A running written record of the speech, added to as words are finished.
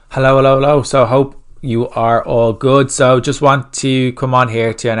Hello, hello, hello. So hope you are all good. So just want to come on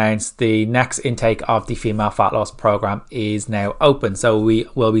here to announce the next intake of the female fat loss program is now open. So we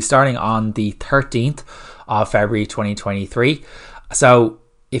will be starting on the 13th of February 2023. So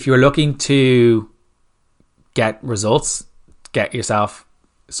if you're looking to get results, get yourself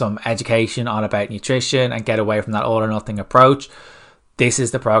some education on about nutrition and get away from that all or nothing approach, this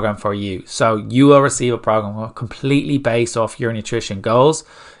is the program for you. So you will receive a program completely based off your nutrition goals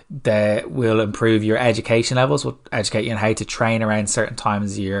that will improve your education levels, will educate you on how to train around certain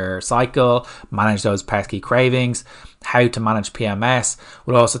times of your cycle, manage those pesky cravings, how to manage PMS.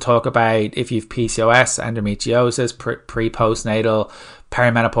 We'll also talk about if you've PCOS, endometriosis, pre-postnatal,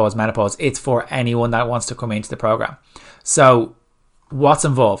 perimenopause, menopause. It's for anyone that wants to come into the program. So what's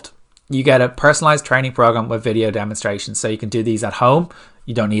involved? You get a personalized training program with video demonstrations. So you can do these at home.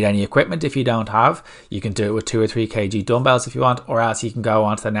 You don't need any equipment if you don't have. You can do it with 2 or 3 kg dumbbells if you want, or else you can go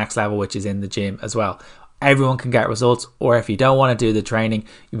on to the next level, which is in the gym as well. Everyone can get results, or if you don't want to do the training,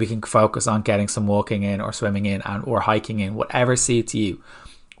 we can focus on getting some walking in or swimming in and or hiking in, whatever suits you.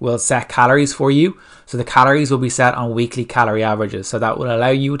 We'll set calories for you. So the calories will be set on weekly calorie averages. So that will allow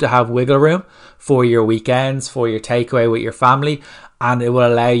you to have wiggle room for your weekends, for your takeaway with your family. And it will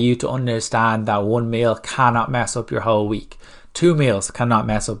allow you to understand that one meal cannot mess up your whole week. 2 meals cannot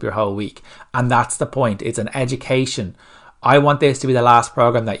mess up your whole week. And that's the point. It's an education. I want this to be the last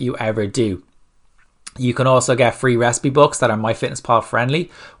program that you ever do. You can also get free recipe books that are MyFitnessPal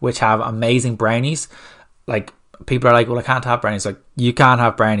friendly, which have amazing brownies. Like, people are like, well, I can't have brownies. Like, you can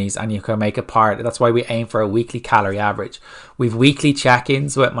have brownies and you can make it part. That's why we aim for a weekly calorie average. We've weekly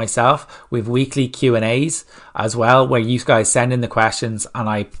check-ins with myself. We've weekly Q&As as well, where you guys send in the questions and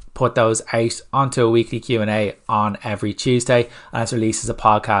I put those out onto a weekly Q&A on every Tuesday, and it releases a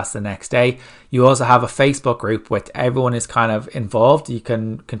podcast the next day. You also have a Facebook group with everyone is kind of involved. You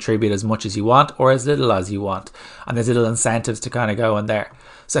can contribute as much as you want or as little as you want. And there's little incentives to kind of go in there.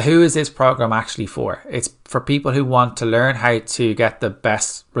 So who is this program actually for? It's for people who want to learn how to get the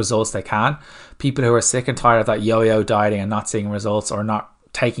best results they can. People who are sick and tired of that yo-yo dieting and not seeing results or not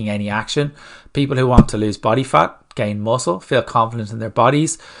taking any action. People who want to lose body fat, gain muscle, feel confident in their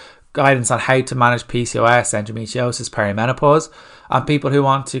bodies. Guidance on how to manage PCOS, endometriosis, perimenopause. And people who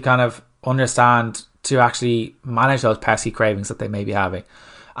want to kind of understand to actually manage those pesky cravings that they may be having.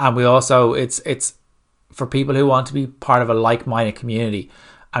 And we also, it's for people who want to be part of a like-minded community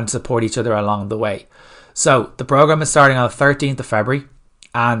and support each other along the way. So the program is starting on the 13th of February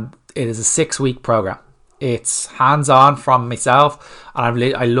and it is a 6-week program. It's hands-on from myself and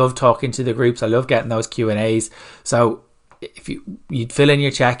I love talking to the groups. I love getting those Q&As. So if you'd fill in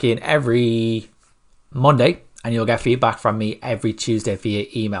your check-in every Monday and you'll get feedback from me every Tuesday via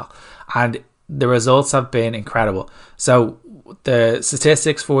email. And the results have been incredible. So the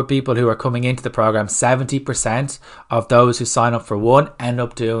statistics for people who are coming into the program, 70% of those who sign up for one end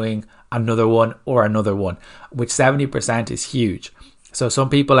up doing another one or another one, which 70% is huge. So some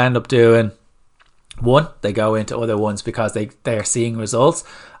people end up doing one, they go into other ones because they're seeing results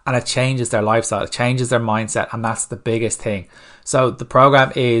and it changes their lifestyle, it changes their mindset, and that's the biggest thing. So the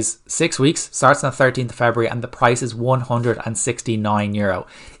program is 6 weeks, starts on the 13th of February, and the price is €169.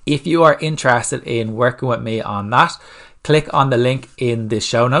 If you are interested in working with me on that, click on the link in the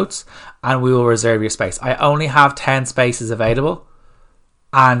show notes and we will reserve your space. I only have 10 spaces available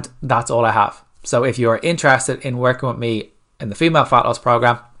and that's all I have. So if you are interested in working with me in the female fat loss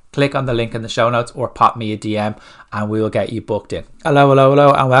program, click on the link in the show notes or pop me a DM and we will get you booked in. Hello,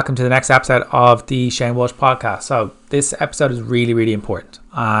 and welcome to the next episode of the Shane Walsh podcast. So this episode is really, really important.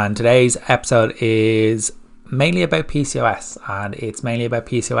 And today's episode is mainly about PCOS, and it's mainly about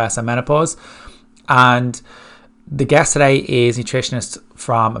PCOS and menopause. And the guest today is a nutritionist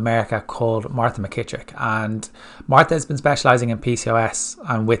from America called Martha McKittrick. And Martha has been specializing in PCOS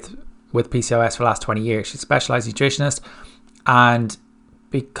and with PCOS for the last 20 years. She's a specialized nutritionist, and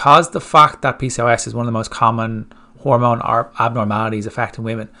because the fact that PCOS is one of the most common hormone abnormalities affecting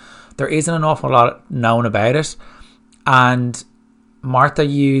women, there isn't an awful lot known about it. And Martha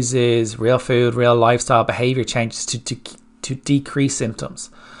uses real food, real lifestyle behavior changes to decrease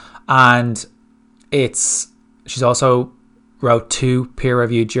symptoms. And she's also wrote 2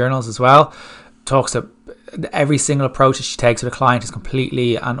 peer-reviewed journals as well. Talks to every single approach that she takes with a client is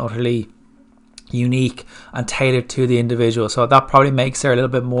completely and utterly unique and tailored to the individual. So that probably makes her a little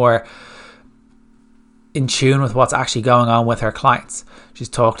bit more in tune with what's actually going on with her clients. She's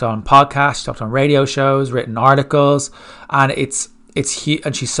talked on podcasts, she's talked on radio shows, written articles, and it's huge,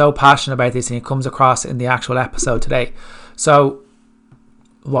 and she's so passionate about this, and it comes across in the actual episode today. So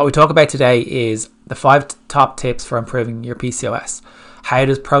what we talk about today is the 5 top tips for improving your PCOS. How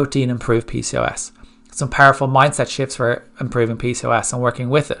does protein improve PCOS? Some powerful mindset shifts for improving PCOS and working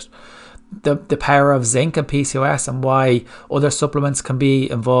with it. The power of zinc and PCOS and why other supplements can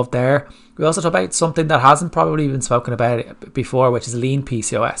be involved there. We also talk about something that hasn't probably been spoken about before, which is lean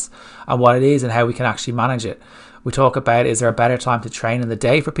PCOS and what it is and how we can actually manage it. We talk about, is there a better time to train in the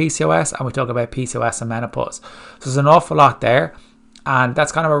day for PCOS? And we talk about PCOS and menopause. So there's an awful lot there. And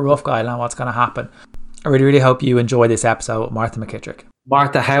that's kind of a rough guideline on what's going to happen. I really, really hope you enjoy this episode with Martha McKittrick.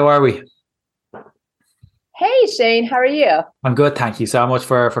 Martha, how are we? Hey, Shane, how are you? I'm good. Thank you so much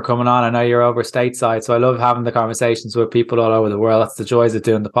for coming on. I know you're over stateside, so I love having the conversations with people all over the world. That's the joys of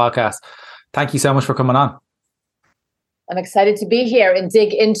doing the podcast. Thank you so much for coming on. I'm excited to be here and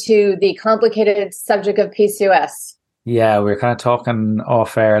dig into the complicated subject of PCOS. Yeah, we were kind of talking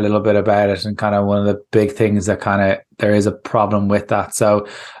off air a little bit about it, and kind of one of the big things that kind of there is a problem with that. So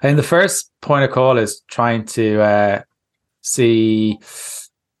I think the first point of call is trying to see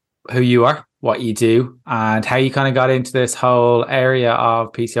who you are, what you do, and how you kind of got into this whole area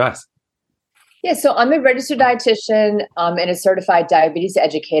of PCOS. Yeah, so I'm a registered dietitian and a certified diabetes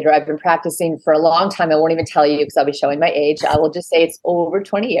educator. I've been practicing for a long time. I won't even tell you because I'll be showing my age. I will just say it's over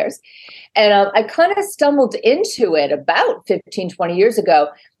 20 years. And I kind of stumbled into it about 15, 20 years ago.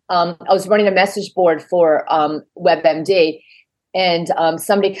 I was running a message board for WebMD, and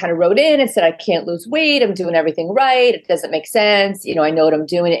somebody kind of wrote in and said, I can't lose weight. I'm doing everything right. It doesn't make sense. You know, I know what I'm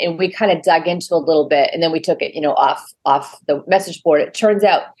doing. And we kind of dug into a little bit, and then we took it, off the message board. It turns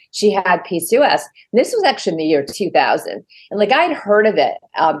out she had PCOS. And this was actually in the year 2000. And like I had heard of it,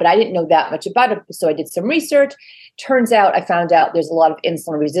 but I didn't know that much about it. So I did some research. Turns out I found out there's a lot of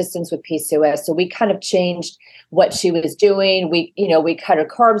insulin resistance with PCOS. So we kind of changed what she was doing. We cut her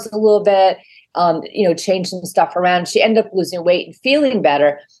carbs a little bit, changed some stuff around. She ended up losing weight and feeling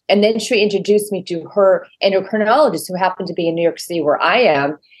better. And then she introduced me to her endocrinologist, who happened to be in New York City where I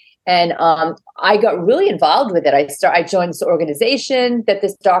am. And I got really involved with it. I joined this organization that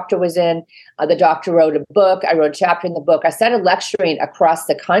this doctor was in. The doctor wrote a book. I wrote a chapter in the book. I started lecturing across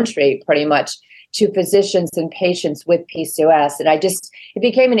the country pretty much to physicians and patients with PCOS. And it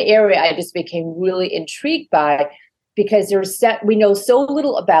became an area I just became really intrigued by, because we know so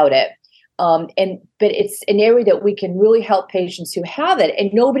little about it. But it's an area that we can really help patients who have it,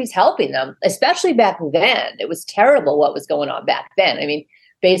 and nobody's helping them, especially back then. It was terrible what was going on back then. I mean,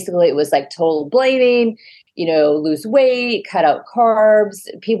 basically it was like total blaming, lose weight, cut out carbs.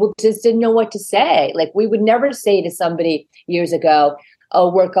 People just didn't know what to say. Like we would never say to somebody years ago,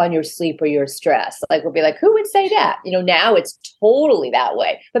 oh, work on your sleep or your stress. Like we'll be like, who would say that? Now it's totally that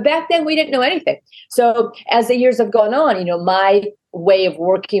way. But back then we didn't know anything. So as the years have gone on, my way of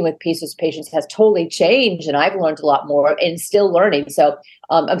working with PCOS patients has totally changed, and I've learned a lot more and still learning. So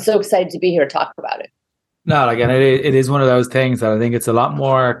I'm so excited to be here to talk about it. No, again, it is one of those things that I think it's a lot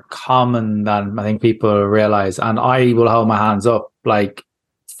more common than I think people realize. And I will hold my hands up. Like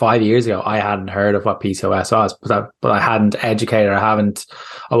 5 years ago, I hadn't heard of what PCOS was, but I hadn't educated. I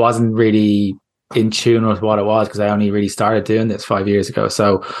wasn't really in tune with what it was, because I only really started doing this 5 years ago.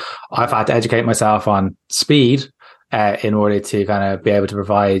 So I've had to educate myself on speed in order to kind of be able to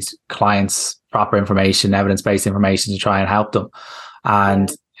provide clients proper information, evidence-based information to try and help them.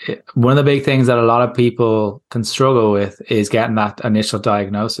 And one of the big things that a lot of people can struggle with is getting that initial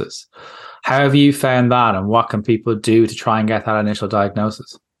diagnosis. How have you found that, and what can people do to try and get that initial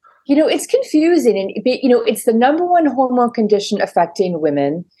diagnosis? It's confusing, and it's the number one hormone condition affecting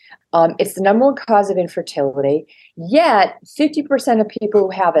women. It's the number one cause of infertility. Yet 50% of people who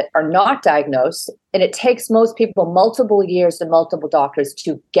have it are not diagnosed, and it takes most people multiple years and multiple doctors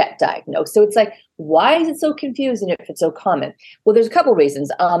to get diagnosed. So it's like, why is it so confusing if it's so common? Well, there's a couple reasons.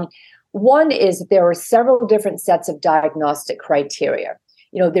 One is that there are several different sets of diagnostic criteria.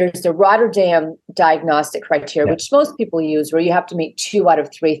 There's the Rotterdam diagnostic criteria, which most people use, where you have to meet 2 out of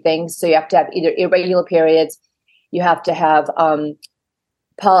 3 things. So you have to have either irregular periods, you have to have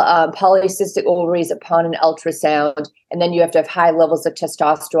polycystic ovaries upon an ultrasound, and then you have to have high levels of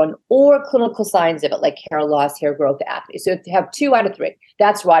testosterone or clinical signs of it, like hair loss, hair growth, acne. So you have to have 2 out of 3.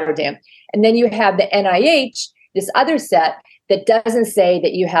 That's Rotterdam. And then you have the NIH, this other set that doesn't say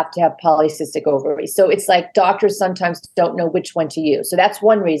that you have to have polycystic ovaries. So it's like doctors sometimes don't know which one to use. So that's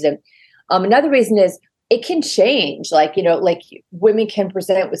one reason. Another reason is it can change. Like women can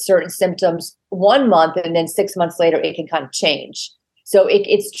present with certain symptoms 1 month, and then 6 months later, it can kind of change. So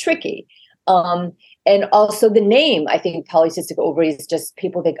it's tricky. And also the name, I think polycystic ovaries, just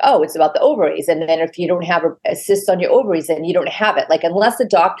people think, oh, it's about the ovaries. And then if you don't have a cyst on your ovaries, then you don't have it. Like, unless the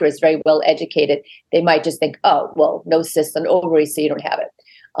doctor is very well educated, they might just think, oh, well, no cyst on ovaries, so you don't have it.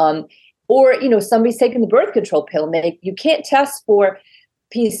 Or, somebody's taking the birth control pill, and you can't test for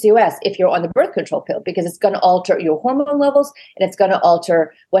PCOS if you're on the birth control pill, because it's going to alter your hormone levels and it's going to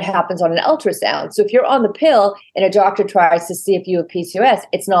alter what happens on an ultrasound. So if you're on the pill and a doctor tries to see if you have PCOS,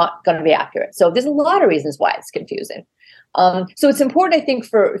 it's not going to be accurate. So there's a lot of reasons why it's confusing. So it's important, I think,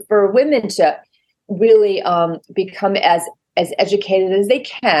 for women to really become as educated as they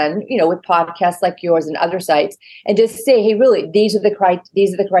can, with podcasts like yours and other sites, and just say, hey, really, these are the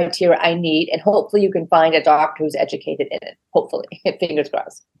criteria I need, and hopefully you can find a doctor who's educated in it. Hopefully, fingers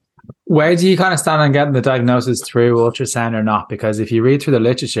crossed. Where do you kind of stand on getting the diagnosis through ultrasound or not? Because if you read through the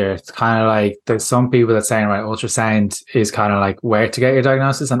literature, it's kind of like there's some people that saying, right, ultrasound is kind of like where to get your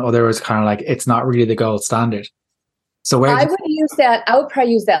diagnosis, and others kind of like it's not really the gold standard. So I would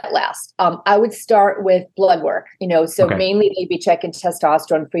probably use that last. I would start with blood work, Okay. Mainly they'd be checking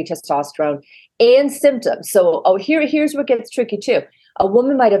testosterone, free testosterone, and symptoms. So, here's what gets tricky too. A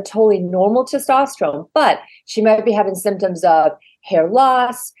woman might have totally normal testosterone, but she might be having symptoms of hair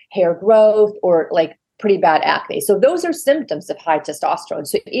loss, hair growth, or like pretty bad acne. So those are symptoms of high testosterone.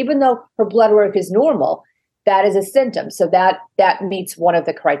 So even though her blood work is normal, that is a symptom. So that meets one of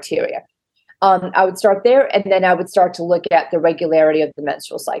the criteria. I would start there, and then I would start to look at the regularity of the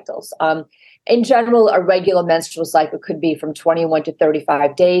menstrual cycles. In general, a regular menstrual cycle could be from 21 to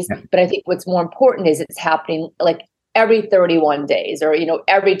 35 days. Yeah. But I think what's more important is it's happening like every 31 days or,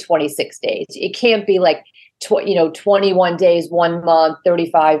 every 26 days. It can't be like, 21 days, 1 month,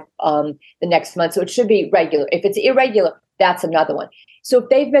 35 the next month. So it should be regular. If it's irregular, that's another one. So if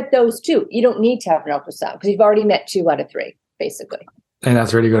they've met those two, you don't need to have an ultrasound because you've already met 2 out of 3, basically. And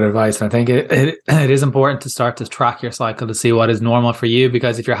that's really good advice. And I think it is important to start to track your cycle to see what is normal for you,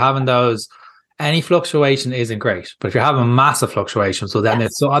 because if you're having those, any fluctuation isn't great. But if you're having massive fluctuations, well, then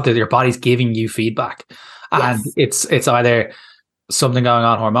It's so that your body's giving you feedback. And it's either something going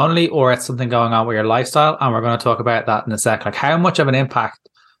on hormonally or it's something going on with your lifestyle. And we're going to talk about that in a sec. Like how much of an impact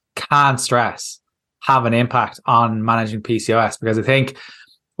can stress have an impact on managing PCOS? Because I think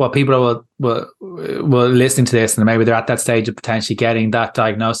what people will listening to this and maybe they're at that stage of potentially getting that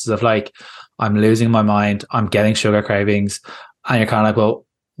diagnosis of like, I'm losing my mind, I'm getting sugar cravings. And you're kind of like, well,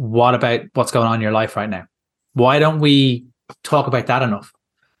 what about what's going on in your life right now? Why don't we talk about that enough?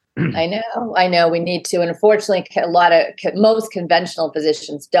 I know we need to. And unfortunately, most conventional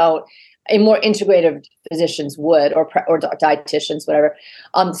physicians don't. And more integrative physicians would, or dietitians, whatever.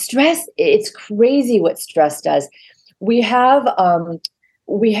 Stress, it's crazy what stress does. We have something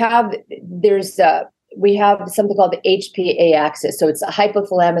called the HPA axis. So it's a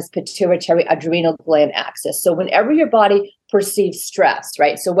hypothalamus pituitary adrenal gland axis. So whenever your body perceives stress,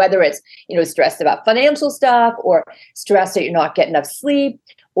 right? So whether it's, stressed about financial stuff or stress that you're not getting enough sleep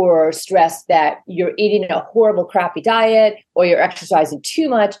or stress that you're eating a horrible, crappy diet or you're exercising too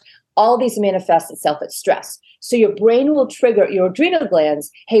much, all these manifest itself as stress. So your brain will trigger your adrenal glands.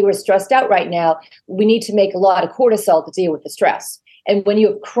 Hey, we're stressed out right now. We need to make a lot of cortisol to deal with the stress. And when you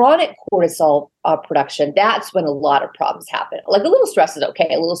have chronic cortisol production, that's when a lot of problems happen. Like a little stress is okay.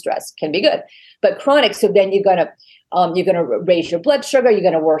 A little stress can be good, but chronic. So then you're gonna raise your blood sugar. You're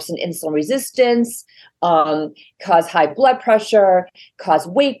gonna worsen insulin resistance, cause high blood pressure, cause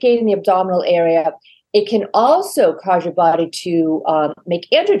weight gain in the abdominal area. It can also cause your body to make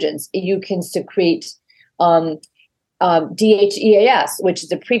androgens. You can secrete DHEAS, which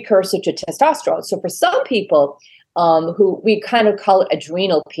is a precursor to testosterone. So for some people, who we kind of call it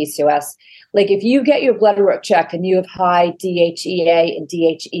adrenal PCOS. Like if you get your blood work checked and you have high DHEA and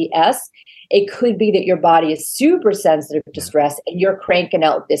DHES, it could be that your body is super sensitive to stress and you're cranking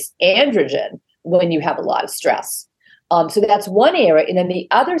out this androgen when you have a lot of stress. So that's one area. And then the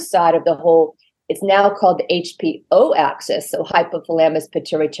other side of the whole, it's now called the HPO axis. So hypothalamus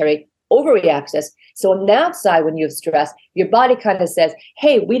pituitary ovary axis. So on that side, when you have stress, your body kind of says,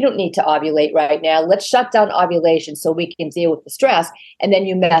 hey, we don't need to ovulate right now. Let's shut down ovulation so we can deal with the stress. And then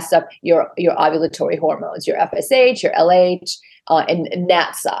you mess up your ovulatory hormones, your FSH, your LH, and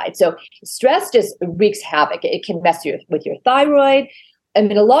that side. So stress just wreaks havoc. It can mess with your thyroid. I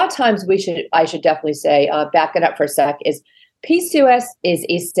mean, a lot of times I should definitely say, back it up for a sec, is PCOS is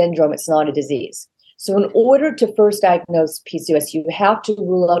a syndrome. It's not a disease. So in order to first diagnose PCOS, you have to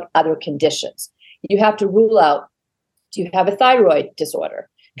rule out other conditions. You have to rule out, do you have a thyroid disorder?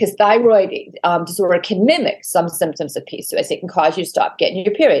 Because thyroid disorder can mimic some symptoms of PCOS. It can cause you to stop getting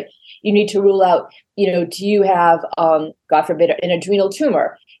your period. You need to rule out, do you have, God forbid, an adrenal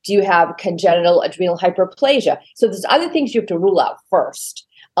tumor? Do you have congenital adrenal hyperplasia? So there's other things you have to rule out first.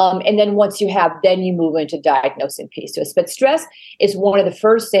 And then once you have, then you move into diagnosing PCOS. But stress is one of the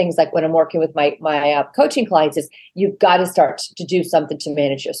first things, like when I'm working with my coaching clients, is you've got to start to do something to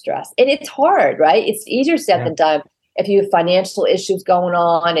manage your stress. And it's hard, right? It's easier said than done if you have financial issues going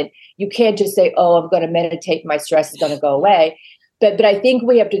on, and you can't just say, oh, I'm going to meditate, my stress is going to go away. But I think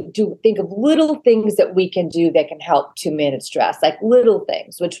we have to think of little things that we can do that can help to manage stress, like little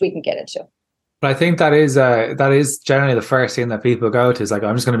things, which we can get into. But I think that is generally the first thing that people go to, is like,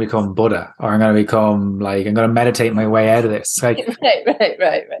 I'm just going to become Buddha, or I'm going to become like, I'm going to meditate my way out of this. Like,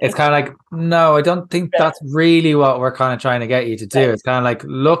 right. It's kind of like, no, I don't think that's really what we're kind of trying to get you to do. It's kind of like,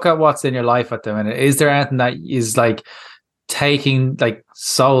 look at what's in your life at the minute. Is there anything that is like taking, like,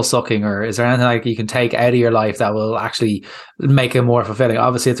 soul sucking, or is there anything like you can take out of your life that will actually make it more fulfilling?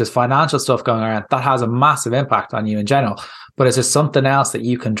 Obviously, if there's financial stuff going around, that has a massive impact on you in general. But is there something else that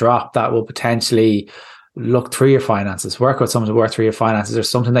you can drop that will potentially look through your finances, work with someone to work through your finances, or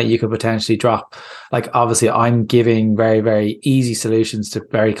something that you could potentially drop? Like, obviously I'm giving very, very easy solutions to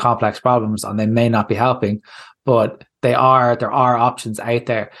very complex problems, and they may not be helping, but there are options out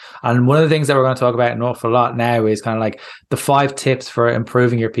there. And one of the things that we're going to talk about an awful lot now is kind of like the 5 tips for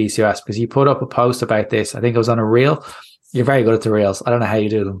improving your PCOS, because you put up a post about this. I think it was on a reel. You're very good at the reels. I don't know how you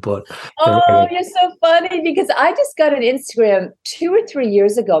do them, but you're so funny, because I just got an Instagram 2 or 3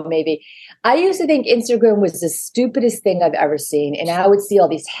 years ago, maybe. I used to think Instagram was the stupidest thing I've ever seen. And I would see all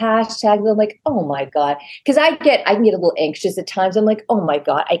these hashtags. And I'm like, oh my God. Because I can get a little anxious at times. I'm like, oh my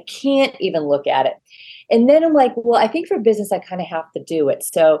God, I can't even look at it. And then I'm like, well, I think for business, I kind of have to do it.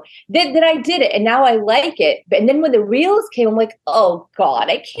 So then I did it, and now I like it. And then when the reels came, I'm like, oh God,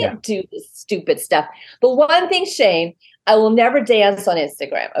 I can't do this stupid stuff. But one thing, Shane, I will never dance on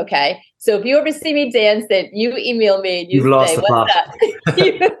Instagram. Okay. So if you ever see me dance, then you email me and you've say, what's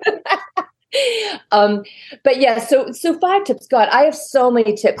up? But yeah, so 5 tips. God, I have so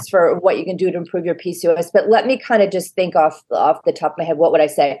many tips for what you can do to improve your PCOS, but let me kind of just think off the top of my head. What would I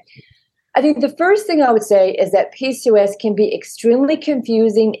say? I think the first thing I would say is that PCOS can be extremely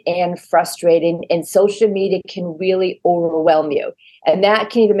confusing and frustrating, and social media can really overwhelm you. And that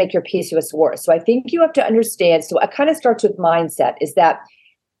can even make your PCOS worse. So I think you have to understand. So I kind of starts with mindset, is that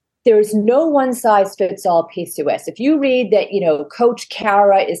there's no one size fits all PCOS. If you read that, Coach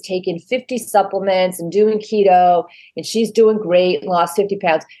Cara is taking 50 supplements and doing keto, and she's doing great and lost 50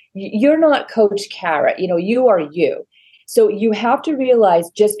 pounds, you're not Coach Cara. You are you. So you have to realize,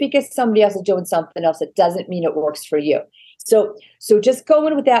 just because somebody else is doing something else, it doesn't mean it works for you. So just go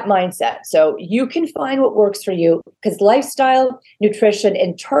in with that mindset. So you can find what works for you, because lifestyle, nutrition,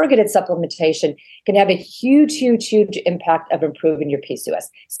 and targeted supplementation can have a huge, huge, huge impact of improving your PCOS.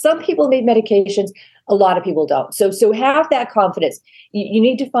 Some people need medications, a lot of people don't. So have that confidence. You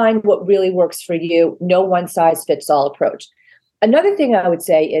need to find what really works for you. No one size fits all approach. Another thing I would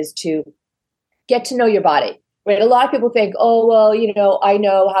say is to get to know your body. Right. A lot of people think, oh, well, I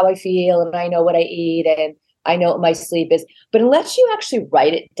know how I feel, and I know what I eat, and I know what my sleep is. But unless you actually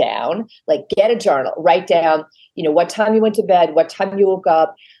write it down, like get a journal, write down, what time you went to bed, what time you woke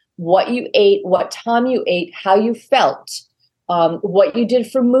up, what you ate, what time you ate, how you felt, what you did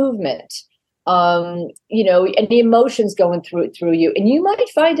for movement, and the emotions going through you. And you might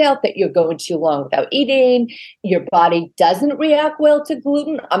find out that you're going too long without eating. Your body doesn't react well to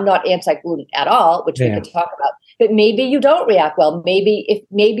gluten. I'm not anti-gluten at all, which we can talk about. But maybe you don't react well. Maybe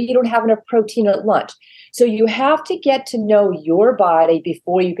you don't have enough protein at lunch. So you have to get to know your body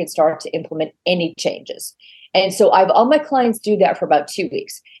before you can start to implement any changes. And so all my clients do that for about 2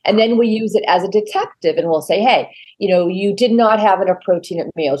 weeks. And then we use it as a detective, and we'll say, hey, you did not have enough protein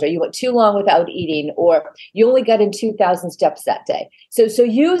at meals, or you went too long without eating, or you only got in 2,000 steps that day. So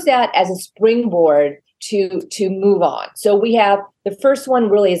use that as a springboard to move on. So we have the first one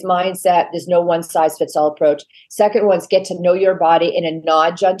really is mindset. There's no one size fits all approach. Second one's get to know your body in a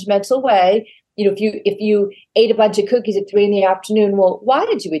non-judgmental way. If you ate a bunch of cookies at 3 p.m, well, why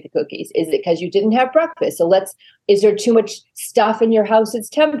did you eat the cookies? Is it because you didn't have breakfast? So is there too much stuff in your house that's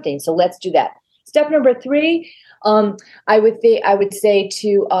tempting? So let's do that. Step number 3, I would say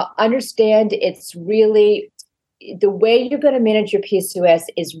to understand, it's really the way you're going to manage your PCOS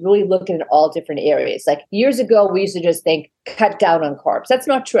is really looking at all different areas. Like years ago, we used to just think, cut down on carbs. That's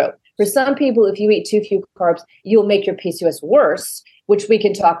not true. For some people, if you eat too few carbs, you'll make your PCOS worse, which we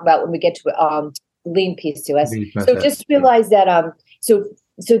can talk about when we get to lean PCOS. So just realize that so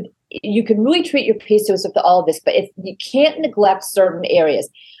you can really treat your PCOS with all of this, but you can't neglect certain areas.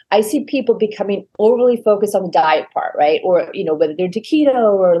 I see people becoming overly focused on the diet part, right? Or, whether they're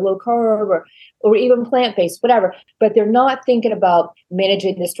keto or low carb or even plant-based, whatever, but they're not thinking about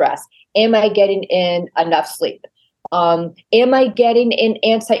managing the stress. Am I getting in enough sleep? Am I getting in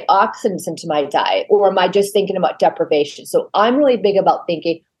antioxidants into my diet, or am I just thinking about deprivation? So I'm really big about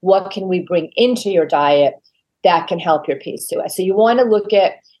thinking, what can we bring into your diet that can help your PCOS? So you want to look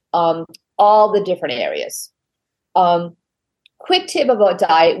at all the different areas. Quick tip about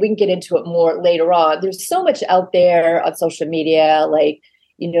diet, we can get into it more later on. There's so much out there on social media, like,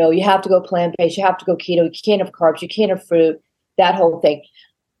 you have to go plant-based, you have to go keto, you can't have carbs, you can't have fruit, that whole thing.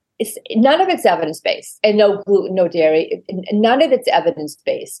 None of it's evidence-based, and no gluten, no dairy. None of it's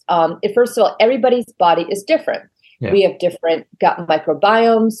evidence-based. First of all, everybody's body is different. Yeah. We have different gut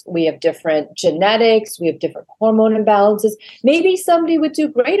microbiomes. We have different genetics. We have different hormone imbalances. Maybe somebody would do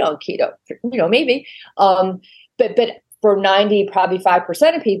great on keto, maybe. But for 90, probably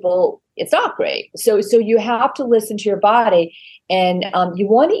 5% of people, it's not great. So you have to listen to your body, and you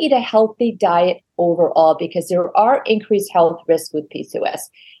want to eat a healthy diet overall, because there are increased health risks with PCOS.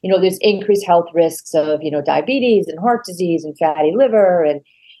 There's increased health risks of, diabetes and heart disease and fatty liver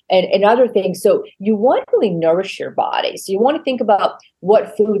and other things. So you want to really nourish your body. So you want to think about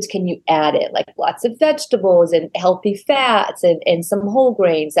what foods can you add in, like lots of vegetables and healthy fats and some whole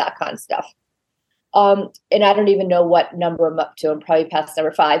grains, that kind of stuff. And I don't even know what number I'm up to. I'm probably past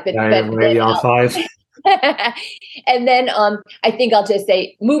number 5. But maybe all 5. And then I think I'll just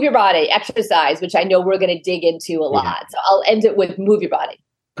say, move your body, exercise, which I know we're going to dig into a lot. So I'll end it with move your body.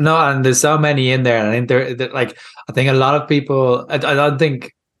 No, and there's so many in there. And I think I think a lot of people, I don't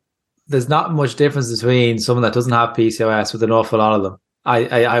think there's not much difference between someone that doesn't have PCOS with an awful lot of them.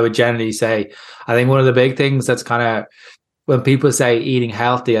 I would generally say, I think one of the big things that's kind of, when people say eating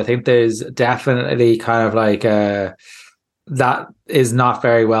healthy, I think there's definitely kind of like that is not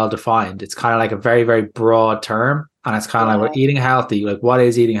very well defined. It's kind of like a very, very broad term. And it's kind of like, we're eating healthy. Like, what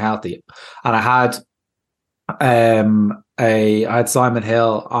is eating healthy? And I had I had Simon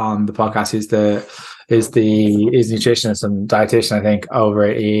Hill on the podcast, who's nutritionist and dietitian, I think,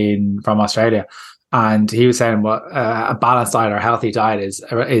 from Australia. And he was saying what a balanced diet or a healthy diet is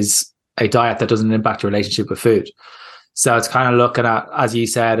a diet that doesn't impact your relationship with food. So it's kind of looking at, as you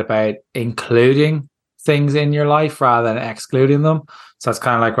said, about including things in your life rather than excluding them. So it's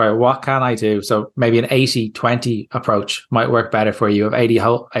kind of like, right, what can I do? So maybe an 80-20 approach might work better for you, of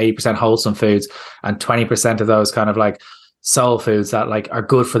 80% wholesome foods and 20% of those kind of like soul foods that like are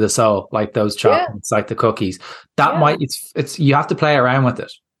good for the soul, like those chocolates, like the cookies. That might, it's you have to play around with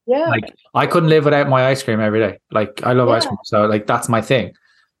it. Yeah. Like, I couldn't live without my ice cream every day. Like, I love ice cream. So like, that's my thing.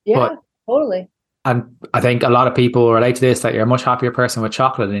 Yeah, totally. And I think a lot of people relate to this, that you're a much happier person with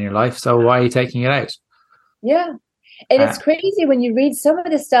chocolate in your life. So why are you taking it out? Yeah. And it's crazy when you read some of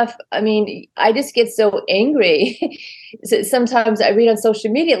this stuff. I mean, I just get so angry. Sometimes I read on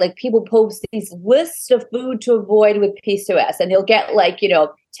social media, like people post these lists of food to avoid with PCOS, and they'll get like,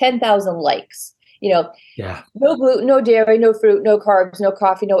 10,000 likes. No gluten, no dairy, no fruit, no carbs, no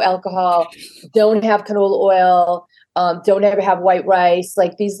coffee, no alcohol, don't have canola oil, don't ever have white rice,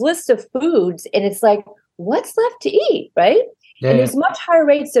 like these lists of foods. And it's like, what's left to eat, right? And there's much higher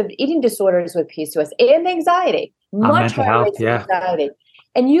rates of eating disorders with PCOS and anxiety, much higher rates of anxiety.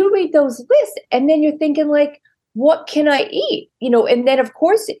 And you read those lists, and then you're thinking like, what can I eat? And then of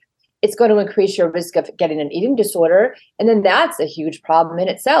course it's going to increase your risk of getting an eating disorder. And then that's a huge problem in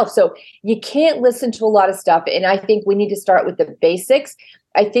itself. So you can't listen to a lot of stuff. And I think we need to start with the basics.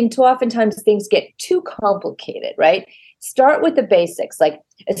 I think too oftentimes things get too complicated, right? Start with the basics. Like,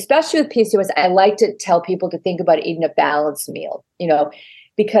 especially with PCOS, I like to tell people to think about eating a balanced meal,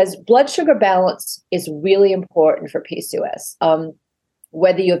 because blood sugar balance is really important for PCOS.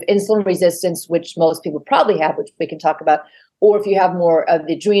 Whether you have insulin resistance, which most people probably have, which we can talk about, or if you have more of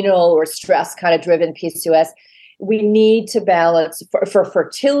the adrenal or stress kind of driven PCOS, we need to balance for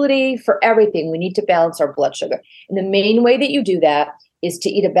fertility, for everything. We need to balance our blood sugar. And the main way that you do that is to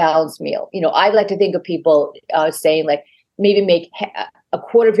eat a balanced meal. I like to think of people saying like, maybe make a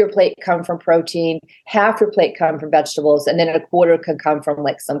quarter of your plate come from protein, half your plate come from vegetables, and then a quarter can come from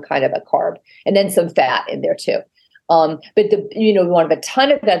like some kind of a carb, and then some fat in there too. But we want to have a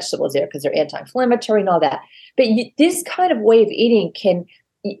ton of vegetables there because they're anti-inflammatory and all that. But this kind of way of eating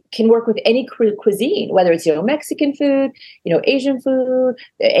can work with any cuisine, whether it's Mexican food, Asian food,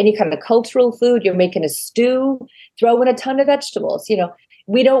 any kind of cultural food. You're making a stew, throw in a ton of vegetables.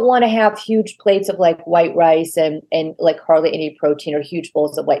 We don't want to have huge plates of like white rice and like hardly any protein, or huge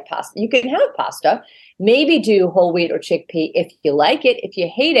bowls of white pasta. You can have pasta, maybe do whole wheat or chickpea if you like it. If you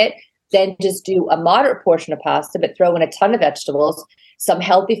hate it, then just do a moderate portion of pasta, but throw in a ton of vegetables, some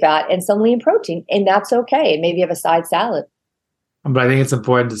healthy fat, and some lean protein, and that's okay. And maybe have a side salad. But I think it's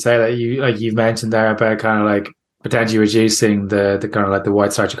important to say that you've mentioned there about kind of like potentially reducing the kind of like the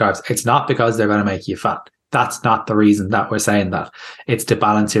white starchy carbs. It's not because they're going to make you fat. that's not the reason that we're saying that. It's to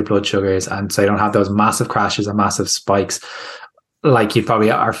balance your blood sugars, and so you don't have those massive crashes and massive spikes like you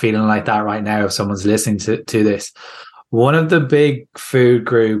probably are feeling like that right now if someone's listening to this. One of the big food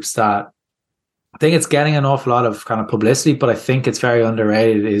groups that I think it's getting an awful lot of kind of publicity, but I think it's very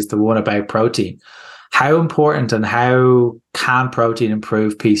underrated, is the one about protein. How important and how can protein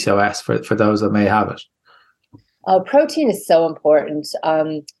improve PCOS for those that may have it? Protein is so important.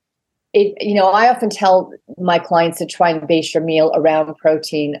 I often tell my clients to try and base your meal around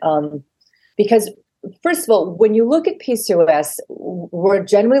protein, because first of all, when you look at PCOS, we're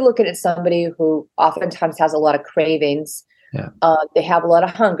generally looking at somebody who oftentimes has a lot of cravings. Yeah. They have a lot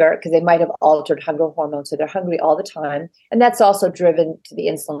of hunger because they might have altered hunger hormones, so they're hungry all the time. And that's also driven to the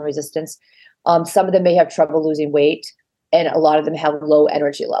insulin resistance. Some of them may have trouble losing weight, and a lot of them have low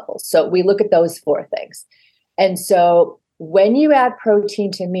energy levels. So we look at those four things. And so when you add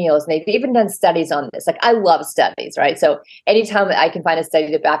protein to meals, and they've even done studies on this, like I love studies, right? So anytime I can find a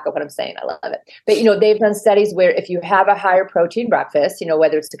study to back up what I'm saying, I love it. But, they've done studies where if you have a higher protein breakfast,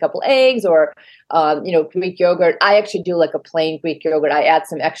 whether it's a couple eggs or, Greek yogurt, I actually do like a plain Greek yogurt. I add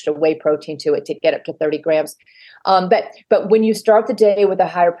some extra whey protein to it to get up to 30 grams. But when you start the day with a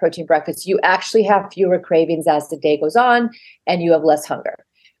higher protein breakfast, you actually have fewer cravings as the day goes on, and you have less hunger.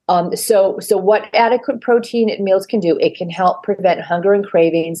 So what adequate protein in meals can do, it can help prevent hunger and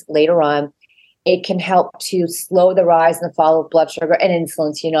cravings later on. It can help to slow the rise and the fall of blood sugar and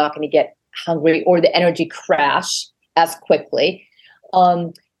insulin, so you're not going to get hungry or the energy crash as quickly.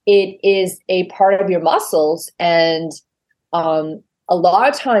 It is a part of your muscles, and a lot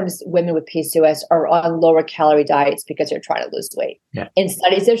of times women with PCOS are on lower calorie diets because they're trying to lose weight. Yeah. And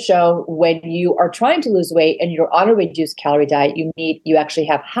studies have shown when you are trying to lose weight and you're on a reduced calorie diet, you actually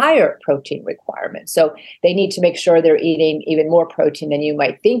have higher protein requirements. So they need to make sure they're eating even more protein than you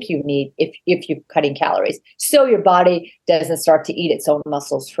might think you need if you're cutting calories. So your body doesn't start to eat its own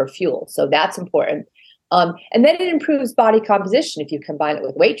muscles for fuel. So that's important. And then it improves body composition if you combine it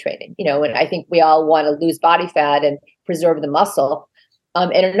with weight training, and I think we all want to lose body fat and preserve the muscle.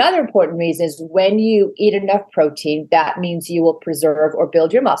 And another important reason is when you eat enough protein, that means you will preserve or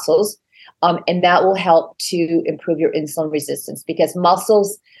build your muscles. And that will help to improve your insulin resistance, because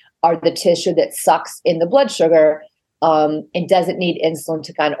muscles are the tissue that sucks in the blood sugar and doesn't need insulin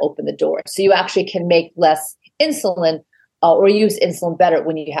to kind of open the door. So you actually can make less insulin or use insulin better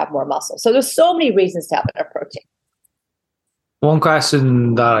when you have more muscle. So there's so many reasons to have enough protein. One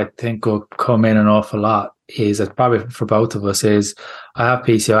question that I think will come in an awful lot is, that probably for both of us, is I have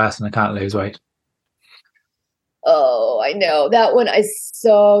PCOS and I can't lose weight. Oh, I know. That one is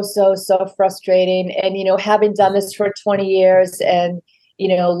so frustrating. And, having done this for 20 years and,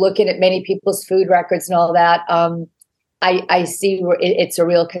 looking at many people's food records and all that, I see where it's a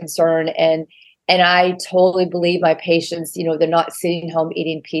real concern. And I totally believe my patients, they're not sitting home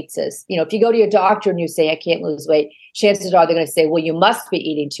eating pizzas. If you go to your doctor and you say, I can't lose weight, chances are they're going to say, well, you must be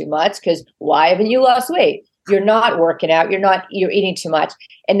eating too much, because why haven't you lost weight? You're not working out. You're eating too much.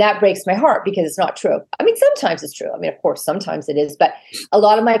 And that breaks my heart, because it's not true. I mean, sometimes it's true. I mean, of course, sometimes it is. But a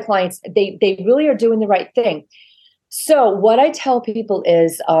lot of my clients, they really are doing the right thing. So what I tell people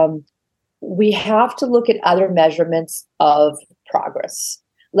is we have to look at other measurements of progress.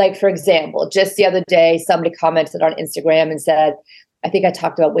 Like, for example, just the other day, somebody commented on Instagram and said, I think I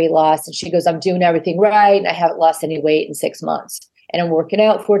talked about weight loss. And she goes, I'm doing everything right, and I haven't lost any weight in 6 months. And I'm working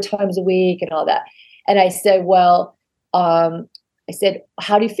out 4 times a week and all that. And I said, well,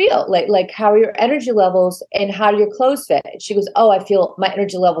 how do you feel? Like how are your energy levels and how do your clothes fit? And she goes, oh, I feel my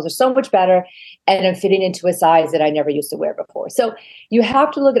energy levels are so much better, and I'm fitting into a size that I never used to wear before. So you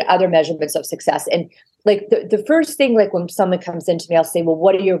have to look at other measurements of success. And like the first thing, like when someone comes into me, I'll say, well,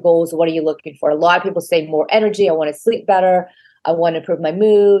 what are your goals? What are you looking for? A lot of people say more energy. I want to sleep better. I want to improve my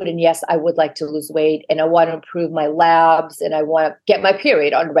mood. And yes, I would like to lose weight, and I want to improve my labs, and I want to get my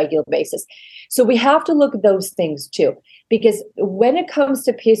period on a regular basis. So we have to look at those things too, because when it comes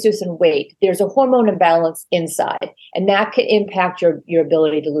to PCOS and weight, there's a hormone imbalance inside, and that can impact your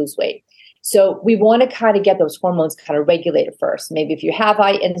ability to lose weight. So we want to kind of get those hormones kind of regulated first. Maybe if you have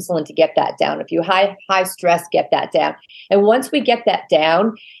high insulin, to get that down. If you high stress, get that down. And once we get that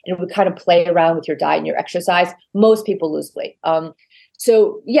down and we kind of play around with your diet and your exercise, most people lose weight.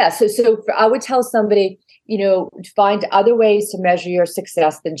 So I would tell somebody, find other ways to measure your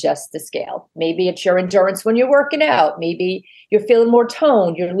success than just the scale. Maybe it's your endurance when you're working out. Maybe you're feeling more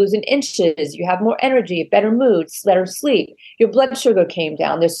toned, you're losing inches, you have more energy, better mood, better sleep, your blood sugar came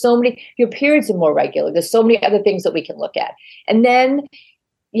down. There's so many, your periods are more regular. There's so many other things that we can look at. And then,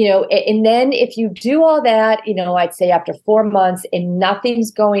 if you do all that, I'd say after 4 months and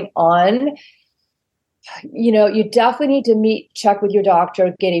nothing's going on, You definitely need to check with your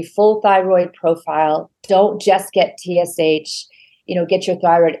doctor, get a full thyroid profile. Don't just get TSH, get your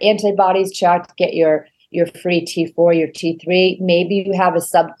thyroid antibodies checked, get your free T4, your T3. Maybe you have a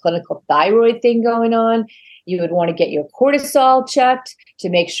subclinical thyroid thing going on. You would want to get your cortisol checked to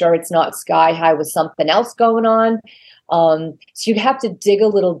make sure it's not sky high with something else going on. So you'd have to dig a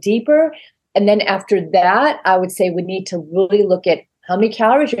little deeper. And then after that, I would say we need to really look at how many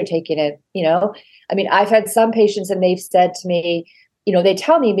calories you're taking in. I've had some patients and they've said to me, they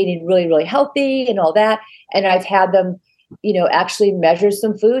tell me I'm eating really, really healthy and all that. And I've had them, actually measure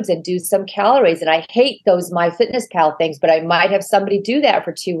some foods and do some calories. And I hate those MyFitnessPal things, but I might have somebody do that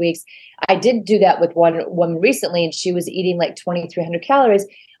for 2 weeks. I did do that with one woman recently, and she was eating like 2,300 calories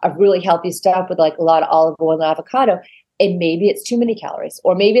of really healthy stuff with like a lot of olive oil and avocado. And maybe it's too many calories,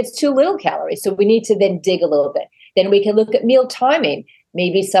 or maybe it's too little calories. So we need to then dig a little bit. Then we can look at meal timing.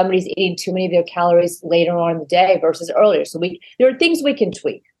 Maybe somebody's eating too many of their calories later on in the day versus earlier. So there are things we can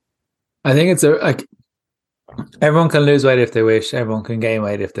tweak. I think it's everyone can lose weight if they wish. Everyone can gain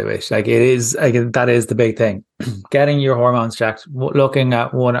weight if they wish. That is the big thing. Getting your hormones checked, looking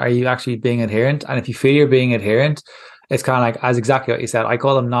at one, are you actually being adherent? And if you feel you're being adherent, it's kind of like, as exactly what you said, I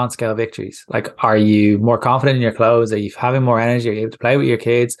call them non-scale victories. Like, are you more confident in your clothes? Are you having more energy? Are you able to play with your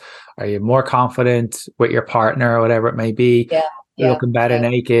kids? Are you more confident with your partner or whatever it may be? Looking better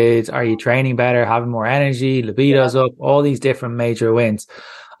naked? Are you training better, having more energy, libido's up, all these different major wins?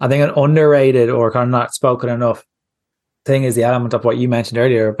 I think an underrated or kind of not spoken enough thing is the element of what you mentioned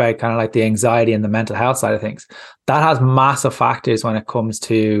earlier about kind of like the anxiety and the mental health side of things. That has massive factors when it comes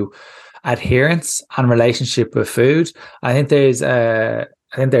to adherence and relationship with food. I think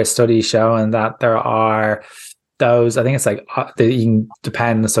there's studies showing that there are those, I think it's like you can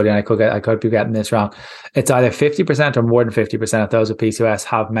depend on the study, and I could be getting this wrong. It's either 50% or more than 50% of those with PCOS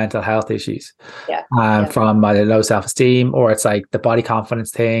have mental health issues. From either low self-esteem, or it's like the body confidence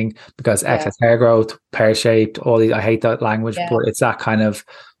thing because excess hair growth, pear-shaped, all these. I hate that language, but it's that kind of,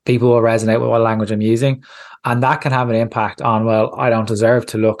 people will resonate with what language I'm using. And that can have an impact on, well, I don't deserve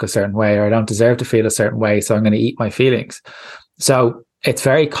to look a certain way, or I don't deserve to feel a certain way, so I'm going to eat my feelings. So it's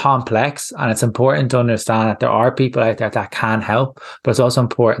very complex, and it's important to understand that there are people out there that can help, but it's also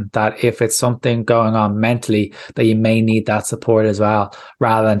important that if it's something going on mentally, that you may need that support as well,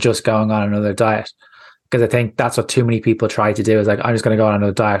 rather than just going on another diet. Because I think that's what too many people try to do, is like, I'm just going to go on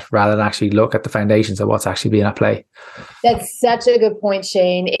another diet, rather than actually look at the foundations of what's actually being at play. That's such a good point,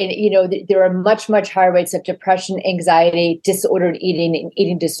 Shane. And, there are much, much higher rates of depression, anxiety, disordered eating, and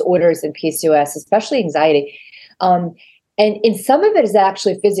eating disorders in PCOS, especially anxiety. And in some of it is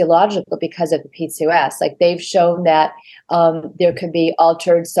actually physiological because of the PCOS. Like, they've shown that there could be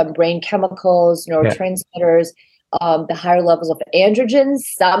altered some brain chemicals, neurotransmitters, the higher levels of androgens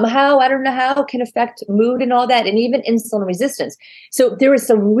somehow, I don't know how, can affect mood and all that, and even insulin resistance. So there are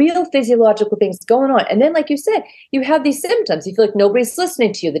some real physiological things going on. And then, like you said, you have these symptoms. You feel like nobody's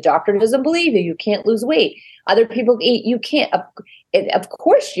listening to you. The doctor doesn't believe you. You can't lose weight. Other people eat. You can't. Of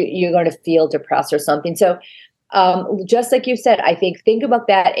course, you're going to feel depressed or something. So just like you said, I think about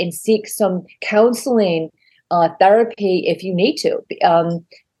that and seek some counseling, therapy if you need to,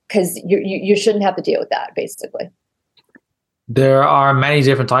 because you shouldn't have to deal with that, basically. There are many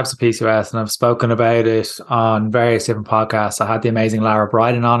different types of PCOS, and I've spoken about it on various different podcasts. I had the amazing Lara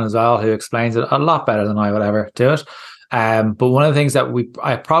Bryden on as well, who explains it a lot better than I would ever do it. But one of the things that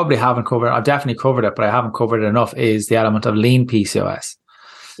I probably haven't covered, I've definitely covered it, but I haven't covered it enough, is the element of lean PCOS.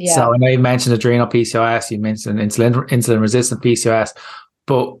 Yeah. So I know you mentioned adrenal PCOS, you mentioned insulin resistant PCOS,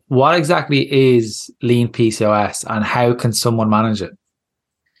 but what exactly is lean PCOS, and how can someone manage it?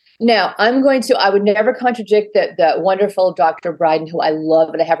 Now, I would never contradict the wonderful Dr. Bryden, who I love,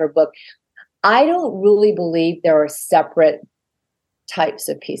 and I have her book. I don't really believe there are separate types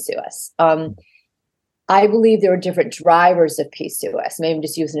of PCOS. I believe there are different drivers of PCOS. Maybe I'm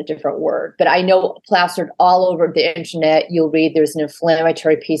just using a different word, but I know plastered all over the internet, you'll read there's an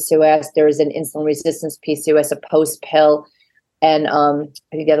inflammatory PCOS, there's an insulin resistance PCOS, a post-pill, and I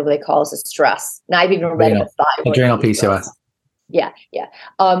think the other way they call it is stress. And I've even read about adrenal PCOS. Yeah.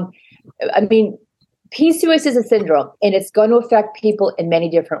 I mean, PCOS is a syndrome, and it's going to affect people in many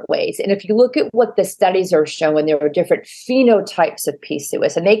different ways. And if you look at what the studies are showing, there are different phenotypes of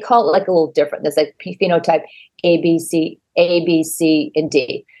PCOS, and they call it like a little different. There's like phenotype A, B, C, and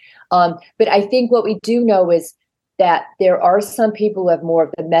D. But I think what we do know is that there are some people who have more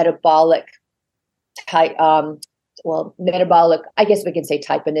of the metabolic type, metabolic, I guess we can say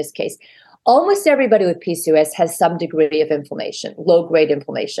type in this case. Almost everybody with PCOS has some degree of inflammation, low-grade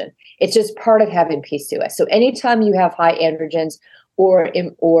inflammation. It's just part of having PCOS. So anytime you have high androgens or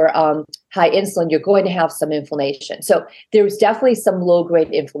high insulin, you're going to have some inflammation. So there's definitely some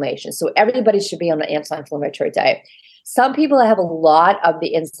low-grade inflammation. So everybody should be on an anti-inflammatory diet. Some people have a lot of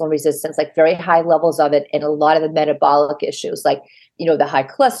the insulin resistance, like very high levels of it, and a lot of the metabolic issues, like, the high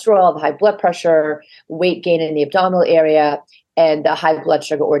cholesterol, the high blood pressure, weight gain in the abdominal area, and the high blood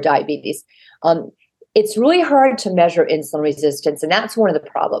sugar or diabetes. It's really hard to measure insulin resistance, and that's one of the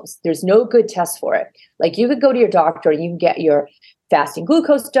problems. There's no good test for it. Like, you could go to your doctor and you can get your fasting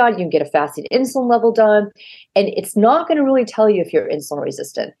glucose done, you can get a fasting insulin level done, and it's not going to really tell you if you're insulin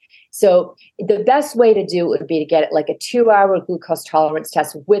resistant. So the best way to do it would be to get like a 2-hour glucose tolerance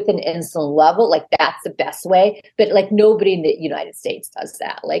test with an insulin level. Like, that's the best way. But like, nobody in the United States does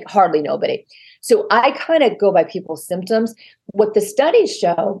that, like hardly nobody. So I kind of go by people's symptoms. What the studies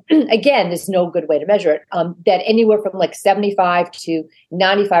show, again, there's no good way to measure it, that anywhere from like 75 to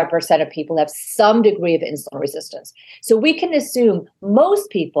 95% of people have some degree of insulin resistance. So we can assume most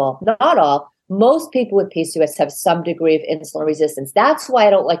people, not all, most people with PCOS have some degree of insulin resistance. That's why I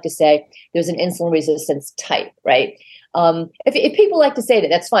don't like to say there's an insulin resistance type, right? If people like to say that,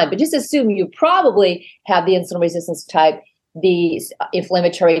 that's fine. But just assume you probably have the insulin resistance type, the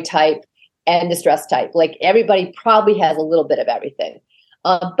inflammatory type, and the stress type. Like, everybody probably has a little bit of everything.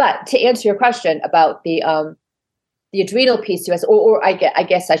 But to answer your question about the adrenal PCOS, or I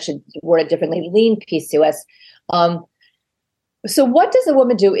guess I should word it differently, lean PCOS. So what does a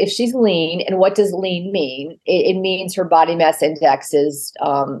woman do if she's lean, and what does lean mean? It means her body mass index is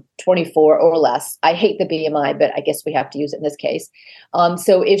 24 or less. I hate the BMI, but I guess we have to use it in this case.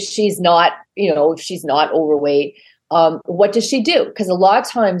 So if she's not, if she's not overweight, what does she do? Because a lot of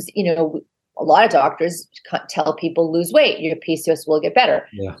times, a lot of doctors tell people lose weight, your PCOS will get better.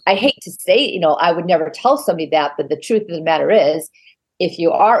 Yeah. I hate to say, I would never tell somebody that, but the truth of the matter is, if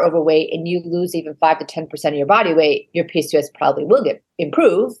you are overweight and you lose even 5 to 10% of your body weight, your PCOS probably will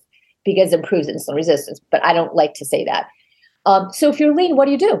improve, because it improves insulin resistance. But I don't like to say that. So if you're lean, what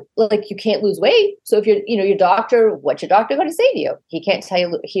do? Like, you can't lose weight. So if you're, your doctor, what's your doctor going to say to you?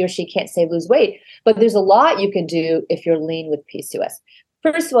 He or she can't say lose weight. But there's a lot you can do if you're lean with PCOS.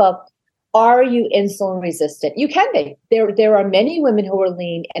 First of all, are you insulin resistant? You can be. There are many women who are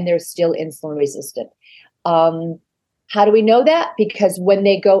lean and they're still insulin resistant. How do we know that? Because when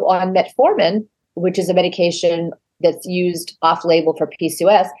they go on metformin, which is a medication that's used off-label for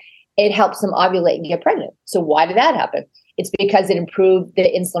PCOS, it helps them ovulate and get pregnant. So why did that happen? It's because it improved the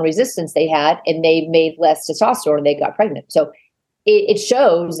insulin resistance they had, and they made less testosterone and they got pregnant. So it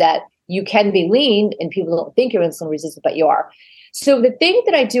shows that you can be lean, and people don't think you're insulin resistant, but you are. So the thing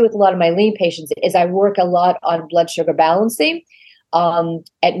that I do with a lot of my lean patients is I work a lot on blood sugar balancing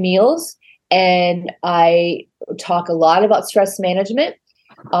at meals, and I talk a lot about stress management.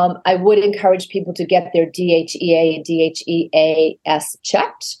 I would encourage people to get their DHEA and DHEAS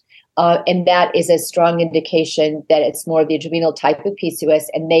checked. And that is a strong indication that it's more the adrenal type of PCOS,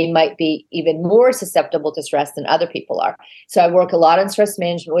 and they might be even more susceptible to stress than other people are. So I work a lot on stress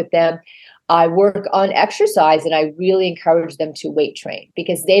management with them. I work on exercise, and I really encourage them to weight train,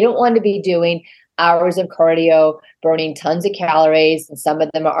 because they don't want to be doing hours of cardio, burning tons of calories, and some of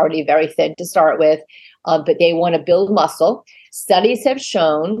them are already very thin to start with, but they want to build muscle. Studies have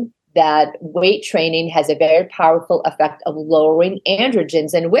shown that weight training has a very powerful effect of lowering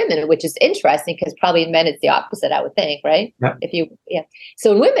androgens in women, which is interesting, because probably in men it's the opposite, I would think, right? Yeah.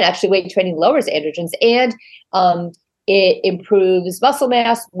 So in women, actually, weight training lowers androgens, and it improves muscle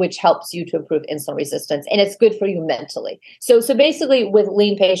mass, which helps you to improve insulin resistance, and it's good for you mentally. So basically, with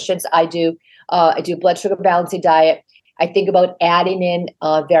lean patients, I do blood sugar balancing diet. I think about adding in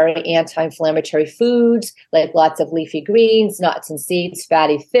very anti-inflammatory foods, like lots of leafy greens, nuts and seeds,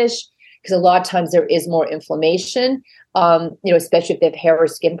 fatty fish, because a lot of times there is more inflammation, especially if they have hair or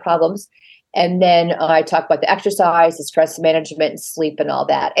skin problems. And then I talk about the exercise, the stress management, and sleep, and all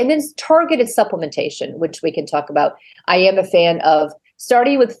that. And then targeted supplementation, which we can talk about. I am a fan of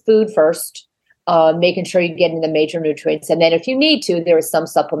starting with food first, making sure you're getting the major nutrients. And then if you need to, there are some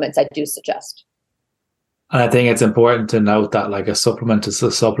supplements I do suggest. And I think it's important to note that, like, a supplement is a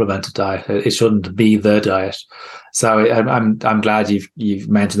supplemented diet. It shouldn't be the diet. So I'm glad you've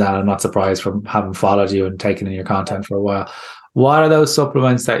mentioned that. I'm not surprised from having followed you and taken in your content for a while. What are those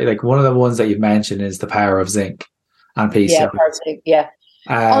supplements that, like, one of the ones that you've mentioned is the power of zinc and PCOS? Yeah, perfect.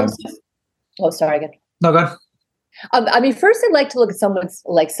 Yeah. Sorry again. No, go on. First I'd like to look at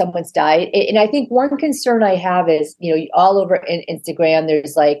someone's diet. And I think one concern I have is, all over Instagram,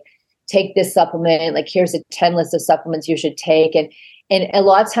 there's like, take this supplement, like, here's a 10 list of supplements you should take. And a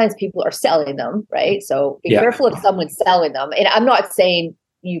lot of times people are selling them, right? So be careful if someone's selling them. And I'm not saying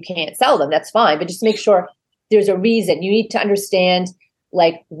you can't sell them, that's fine, but just make sure there's a reason. You need to understand,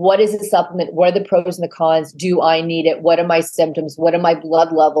 like, what is the supplement? What are the pros and the cons? Do I need it? What are my symptoms? What are my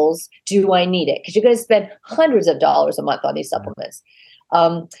blood levels? Do I need it? Because you're going to spend hundreds of dollars a month on these supplements.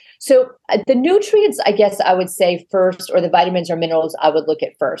 So the nutrients, I guess I would say first, or the vitamins or minerals I would look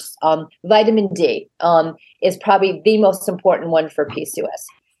at first. Vitamin D is probably the most important one for PCOS.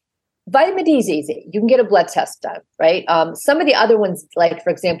 Vitamin D is easy. You can get a blood test done, right? Some of the other ones, like, for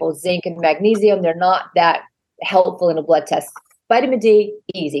example, zinc and magnesium, they're not that helpful in a blood test. Vitamin D,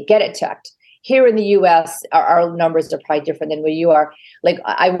 easy. Get it checked. Here in the U.S., our numbers are probably different than where you are. Like,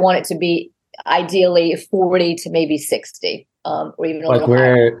 I want it to be ideally 40 to maybe 60, or even a Like, little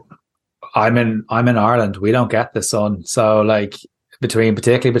higher. I'm in Ireland. We don't get the sun, so like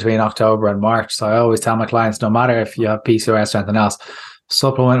particularly between October and March. So I always tell my clients, no matter if you have PCOS or anything else,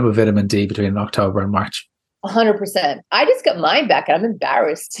 supplement with vitamin D between October and March. 100%. I just got mine back, and I'm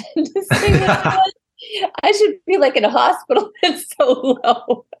embarrassed. I should be like in a hospital. It's so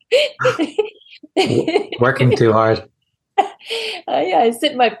low. Working too hard. Yeah, I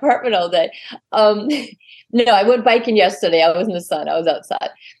sit in my apartment all day. No, I went biking yesterday. I was in the sun. I was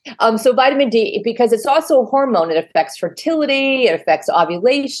outside. So vitamin D, because it's also a hormone, it affects fertility, it affects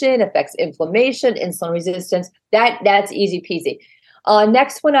ovulation, affects inflammation, insulin resistance. That's easy peasy.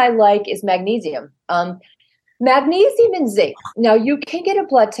 Next one I like is magnesium. Magnesium and zinc. Now, you can get a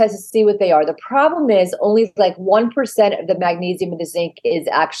blood test to see what they are. The problem is only like 1% of the magnesium and the zinc is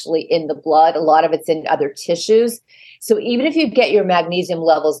actually in the blood. A lot of it's in other tissues. So even if you get your magnesium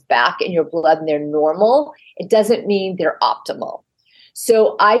levels back in your blood and they're normal, it doesn't mean they're optimal.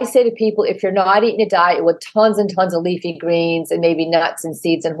 So I say to people, if you're not eating a diet with tons and tons of leafy greens and maybe nuts and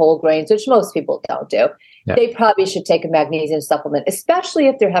seeds and whole grains, which most people don't do, they probably should take a magnesium supplement, especially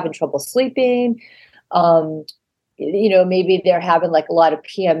if they're having trouble sleeping. Maybe they're having like a lot of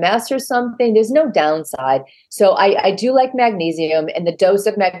PMS or something. There's no downside. So I do like magnesium, and the dose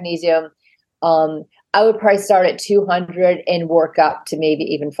of magnesium, I would probably start at 200 and work up to maybe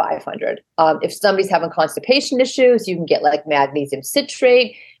even 500. If somebody's having constipation issues, you can get like magnesium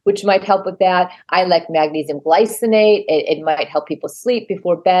citrate, which might help with that. I like magnesium glycinate. It might help people sleep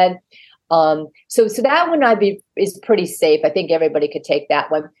before bed. So that one is pretty safe. I think everybody could take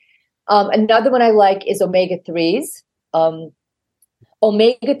that one. Another one I like is omega-3s.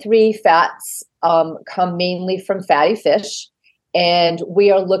 Omega-3 fats come mainly from fatty fish. And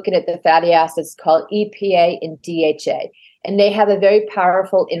we are looking at the fatty acids called EPA and DHA. And they have a very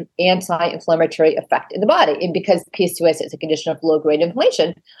powerful anti-inflammatory effect in the body. And because PCOS is a condition of low-grade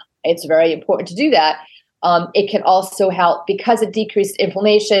inflammation, it's very important to do that. It can also help, because it decreases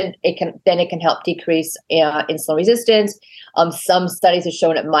inflammation, it can help decrease insulin resistance. Some studies have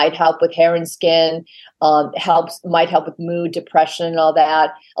shown it might help with hair and skin, might help with mood, depression, and all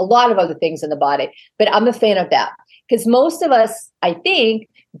that. A lot of other things in the body. But I'm a fan of that, because most of us, I think,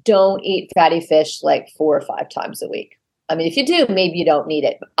 don't eat fatty fish like 4 or 5 times a week. I mean, if you do, maybe you don't need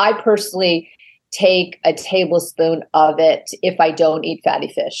it. I personally take a tablespoon of it if I don't eat fatty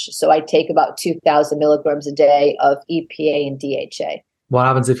fish. So I take about 2,000 milligrams a day of EPA and DHA. What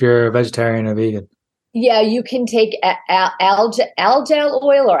happens if you're a vegetarian or vegan? Yeah, you can take algal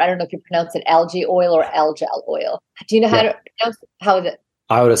oil, or I don't know if you pronounce it algae oil or algal oil. Do you know how to pronounce it? How is it?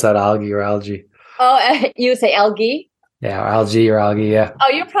 I would have said algae or algae. Oh, you say algae? Yeah, or algae or algae, yeah. Oh,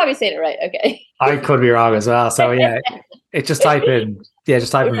 you're probably saying it right. Okay. I could be wrong as well. So yeah, just type in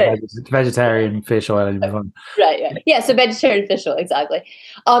vegetarian fish oil and you'll be fine. Right. Yeah, so vegetarian fish oil, exactly.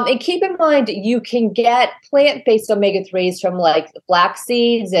 And keep in mind, you can get plant-based omega-3s from like flax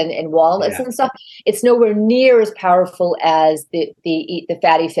seeds and walnuts and stuff. It's nowhere near as powerful as the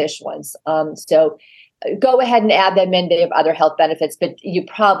fatty fish ones. So go ahead and add them in. They have other health benefits, but you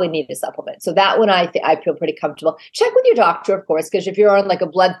probably need a supplement. So that one I feel pretty comfortable. Check with your doctor, of course, because if you're on like a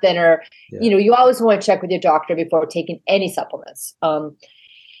blood thinner, you always want to check with your doctor before taking any supplements.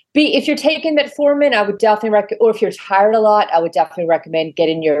 If you're taking metformin, I would definitely recommend, or if you're tired a lot, I would definitely recommend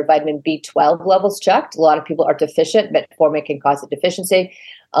getting your vitamin B12 levels checked. A lot of people are deficient. Metformin can cause a deficiency.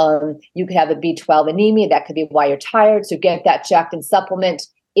 You could have a B12 anemia. That could be why you're tired. So get that checked and supplement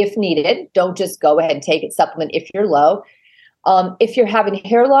if needed. Don't just go ahead and take it, supplement if you're low. If you're having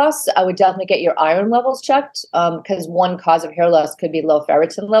hair loss, I would definitely get your iron levels checked, because one cause of hair loss could be low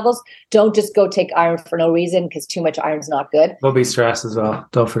ferritin levels. Don't just go take iron for no reason, because too much iron is not good. Will be stress as well.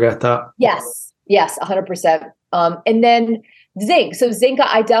 Don't forget that. Yes, 100%. And then zinc. So zinc,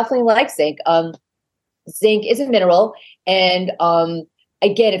 I definitely like zinc. Zinc is a mineral, and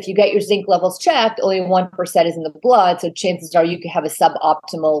again, if you get your zinc levels checked, only 1% is in the blood. So chances are you could have a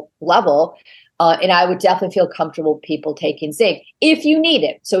suboptimal level. And I would definitely feel comfortable with people taking zinc if you need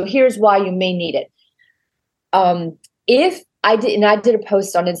it. So here's why you may need it. If I did, and I did a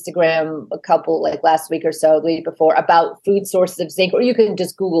post on Instagram a couple, like last week or so, the week before, about food sources of zinc, or you can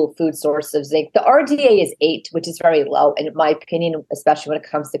just Google food source of zinc. The RDA is 8, which is very low. And in my opinion, especially when it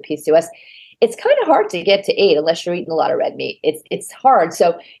comes to PCOS, it's kind of hard to get to 8 unless you're eating a lot of red meat. It's hard.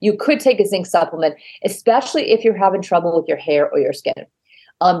 So you could take a zinc supplement, especially if you're having trouble with your hair or your skin.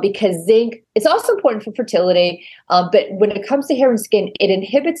 Because zinc, it's also important for fertility, but when it comes to hair and skin, it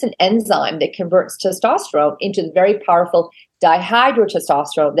inhibits an enzyme that converts testosterone into the very powerful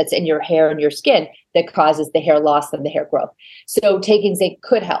dihydrotestosterone that's in your hair and your skin that causes the hair loss and the hair growth. So taking zinc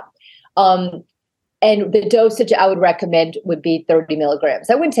could help. And the dosage I would recommend would be 30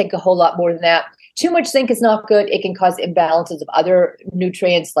 milligrams. I wouldn't take a whole lot more than that. Too much zinc is not good. It can cause imbalances of other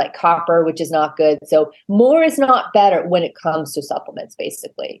nutrients like copper, which is not good. So more is not better when it comes to supplements,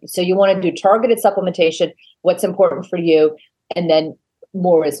 basically. So you want to do targeted supplementation, what's important for you, and then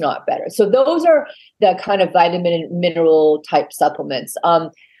more is not better. So those are the kind of vitamin and mineral type supplements.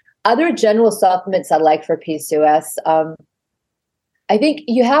 Other general supplements I like for PCOS, I think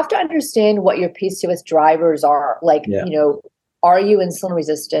you have to understand what your PCOS drivers are. Like, are you insulin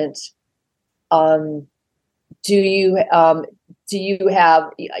resistant? Do you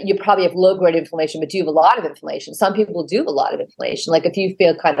probably have low grade inflammation, but do you have a lot of inflammation? Some people do have a lot of inflammation. Like if you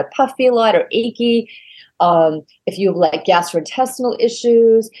feel kind of puffy a lot or achy, if you have like gastrointestinal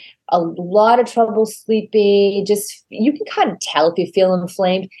issues, a lot of trouble sleeping, just you can kind of tell if you feel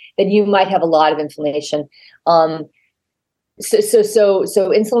inflamed, then you might have a lot of inflammation. So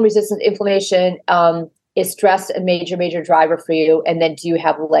insulin resistant inflammation, is stress a major driver for you? And then do you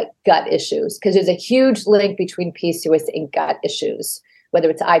have like gut issues? Because there's a huge link between PCOS and gut issues, whether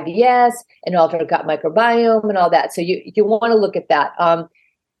it's IBS and altered gut microbiome and all that. So you want to look at that.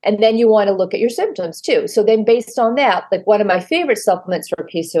 And then you want to look at your symptoms too. So then based on that, like one of my favorite supplements for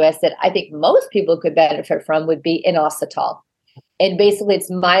PCOS that I think most people could benefit from would be inositol. And basically it's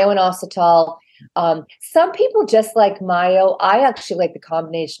myo-inositol. Some people just like Mayo. I actually like the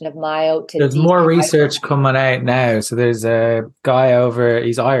combination of Mayo to There's more research coming out now. So there's a guy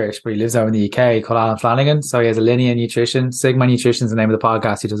he's Irish, but he lives over in the UK called Alan Flanagan. So he has a Linear Nutrition. Sigma Nutrition is the name of the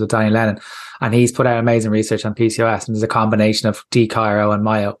podcast he does with Danny Lennon. And he's put out amazing research on PCOS. And there's a combination of D-Chiro and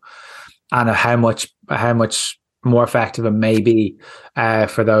Mayo and how much more effective it may be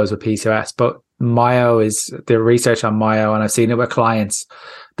for those with PCOS. But Mayo is the research on Mayo, and I've seen it with clients,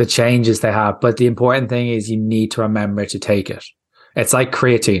 the changes they have. But the important thing is you need to remember to take it. It's like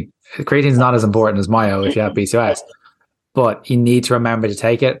creatine. Creatine is not as important as Mayo if you have PCOS, but you need to remember to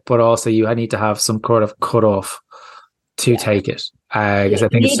take it. But also you need to have some sort of cutoff to take it. Because I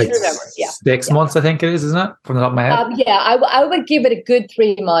think it's 6 months, I think it is, isn't it? From the top of my head. I would give it a good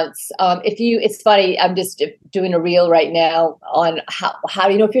 3 months. It's funny, I'm just doing a reel right now on how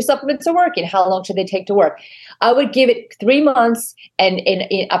do you know if your supplements are working? How long should they take to work? I would give it 3 months and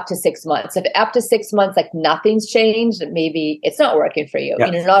up to 6 months. If up to 6 months, like nothing's changed, maybe it's not working for you.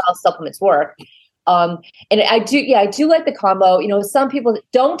 Yeah. Not all supplements work. And I do like the combo. Some people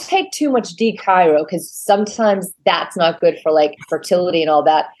don't take too much D-Chiro because sometimes that's not good for like fertility and all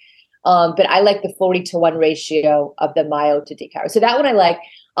that. But I like the 40-1 ratio of the Mayo to D-Chiro. So that one I like.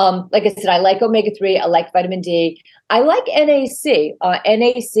 Like I said, I like omega-3. I like vitamin D. I like NAC.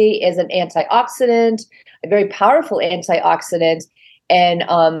 NAC is an antioxidant, a very powerful antioxidant, and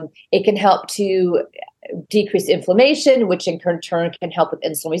it can help to decrease inflammation, which in turn can help with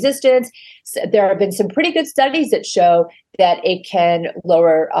insulin resistance. So there have been some pretty good studies that show that it can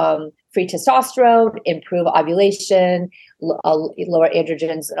lower free testosterone, improve ovulation, lower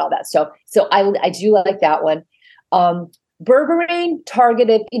androgens and all that. So I do like that one. Berberine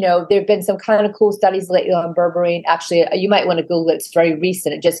targeted, there have been some kind of cool studies lately on berberine. Actually, you might want to Google it. It's very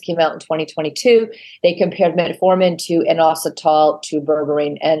recent. It just came out in 2022. They compared metformin to inositol to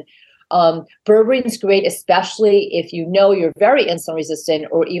berberine. And berberine is great, especially if you're very insulin resistant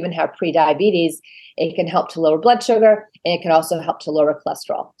or even have pre-diabetes. It can help to lower blood sugar, and it can also help to lower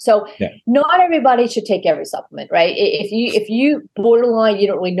cholesterol. So not everybody should take every supplement, right? If you borderline, you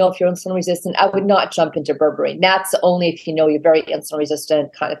don't really know if you're insulin resistant, I would not jump into berberine. That's only if you know you're very insulin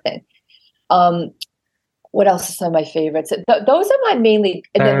resistant kind of thing. What else is some of my favorites? Those are my mainly.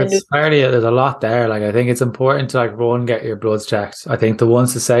 And there's a lot there. Like I think it's important to get your bloods checked. I think the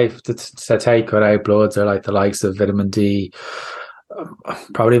ones that's safe to take without bloods are like the likes of vitamin D,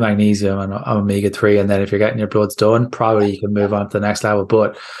 probably magnesium and omega-3. And then if you're getting your bloods done, probably you can move on to the next level.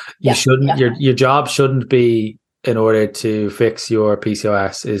 But you shouldn't. Your job shouldn't be, in order to fix your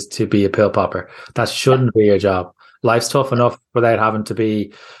PCOS, is to be a pill popper. That shouldn't be your job. Life's tough enough without having to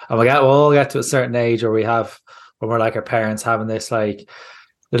be, and we'll all get to a certain age, or when we're like our parents, having this like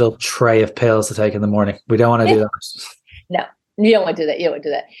little tray of pills to take in the morning. We don't want to do that. No, you don't want to do that. You don't want to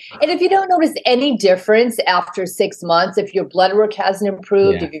do that. And if you don't notice any difference after 6 months, if your blood work hasn't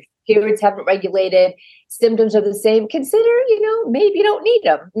improved, if your periods haven't regulated, symptoms are the same, consider, maybe you don't need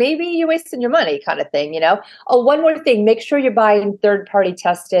them. Maybe you're wasting your money kind of thing, Oh, one more thing, make sure you're buying third-party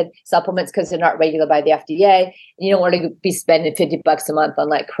tested supplements because they're not regular by the FDA. And you don't want to be spending $50 a month on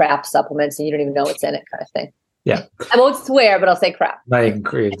like crap supplements and you don't even know what's in it kind of thing. Yeah. I won't swear, but I'll say crap. I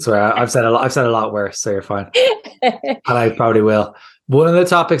agree. Swear. I've said a lot worse, so you're fine. And I probably will. One of the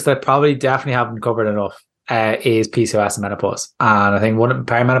topics that I probably definitely haven't covered enough is PCOS and menopause. And I think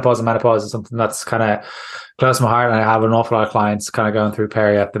perimenopause and menopause is something that's kind of close to my heart. And I have an awful lot of clients kind of going through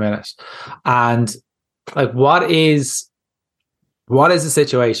peri at the minute. And like, what is the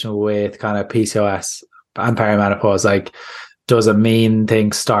situation with kind of PCOS and perimenopause? Like, does it mean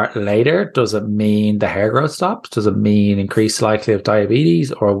things start later? Does it mean the hair growth stops? Does it mean increased likelihood of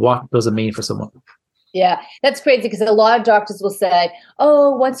diabetes? Or what does it mean for someone? Yeah, that's crazy because a lot of doctors will say,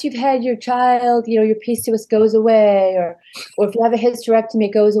 oh, once you've had your child, your PCOS goes away, or if you have a hysterectomy,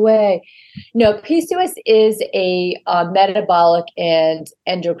 it goes away. No, PCOS is a metabolic and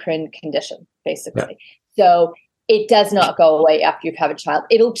endocrine condition, basically. Yeah. So it does not go away after you've had a child.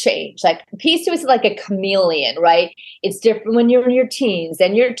 It'll change. Like PCOS is like a chameleon, right? It's different when you're in your teens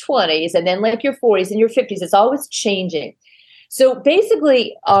and your 20s and then like your 40s and your 50s. It's always changing. So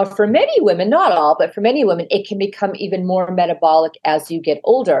basically, for many women, not all, but for many women, it can become even more metabolic as you get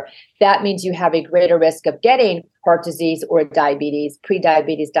older. That means you have a greater risk of getting heart disease or diabetes,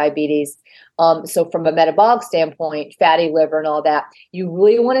 pre-diabetes, diabetes. So from a metabolic standpoint, fatty liver and all that, you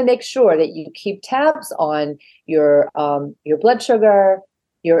really want to make sure that you keep tabs on your blood sugar,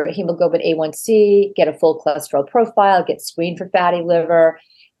 your hemoglobin A1C, get a full cholesterol profile, get screened for fatty liver,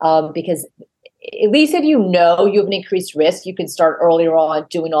 because at least if you have an increased risk, you can start earlier on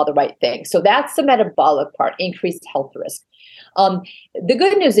doing all the right things. So that's the metabolic part, increased health risk. The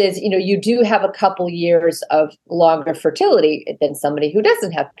good news is, you do have a couple years of longer fertility than somebody who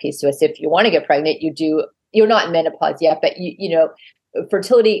doesn't have PCOS. If you want to get pregnant, you're not in menopause yet, but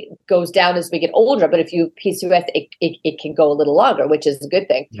fertility goes down as we get older, but if you have PCOS, it can go a little longer, which is a good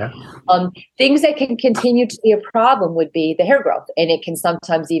thing. Yeah. Things that can continue to be a problem would be the hair growth, and it can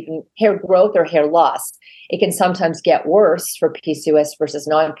sometimes even hair growth or hair loss. It can sometimes get worse for PCOS versus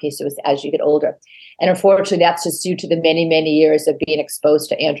non-PCOS as you get older. And unfortunately, that's just due to the many, many years of being exposed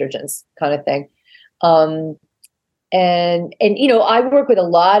to androgens kind of thing. And I work with a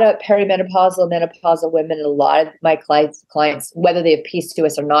lot of perimenopausal, menopausal women, and a lot of my clients, whether they have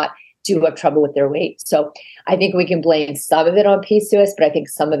PCOS or not, do have trouble with their weight. So I think we can blame some of it on PCOS, but I think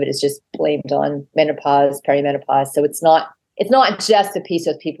some of it is just blamed on menopause, perimenopause. So it's not just the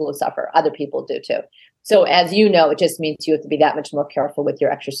PCOS people who suffer; other people do too. So as you know, it just means you have to be that much more careful with your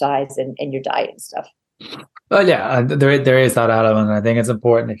exercise and your diet and stuff. Well, yeah, there is that element. And I think it's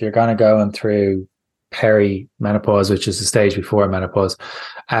important if you're kind of going through perimenopause, which is the stage before menopause,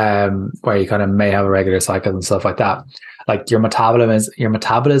 where you kind of may have a regular cycle and stuff like that. Like your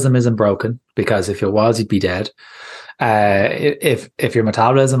metabolism isn't broken, because if it was, you'd be dead. If your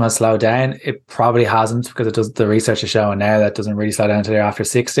metabolism has slowed down, it probably hasn't, because it does. The research is showing now that doesn't really slow down until you're after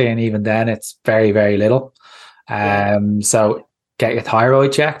 60, and even then, it's very, very little. So get your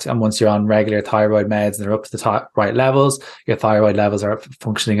thyroid checked, and once you're on regular thyroid meds and they're up to the right levels, your thyroid levels are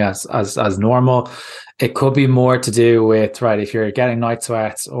functioning as normal. It could be more to do with, right, if you're getting night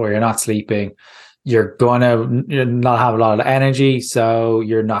sweats or you're not sleeping, you're not have a lot of energy, so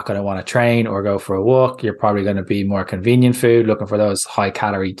you're not going to want to train or go for a walk. You're probably going to be more convenient food, looking for those high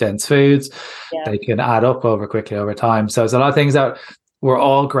calorie dense foods. They can add up quickly over time. So it's a lot of things that we're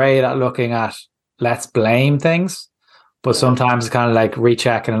all great at looking at. Let's blame things. But sometimes it's kind of like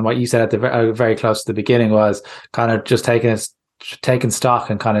rechecking, and what you said at the very close to the beginning was kind of just taking stock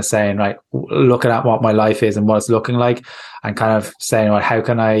and kind of saying, right, looking at what my life is and what it's looking like, and kind of saying, well, how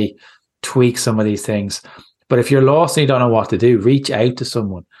can I tweak some of these things? But if you're lost and you don't know what to do, reach out to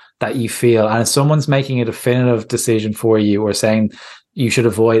someone that you feel, and if someone's making a definitive decision for you or saying you should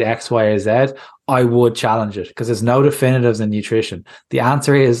avoid X, Y, or Z, I would challenge it, because there's no definitives in nutrition. The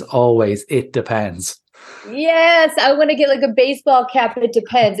answer is always, it depends. Yes, I want to get like a baseball cap. It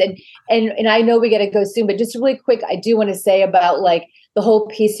depends. And I know we got to go soon, but just really quick, I do want to say about like the whole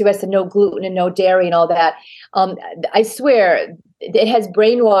PCOS and no gluten and no dairy and all that. I swear it has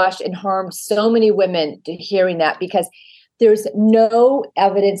brainwashed and harmed so many women to hearing that, because there's no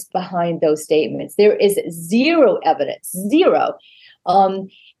evidence behind those statements. There is zero evidence, zero.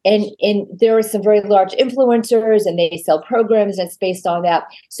 And there are some very large influencers, and they sell programs that's based on that.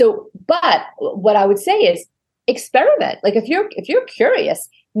 So, but what I would say is experiment. Like if you're curious,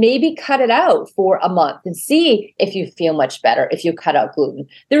 maybe cut it out for a month and see if you feel much better if you cut out gluten.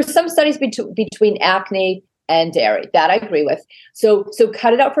 There are some studies between acne and dairy that I agree with. So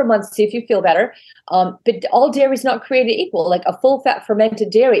cut it out for a month, see if you feel better. But all dairy is not created equal. Like a full fat fermented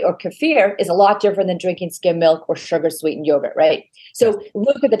dairy or kefir is a lot different than drinking skim milk or sugar sweetened yogurt, right? So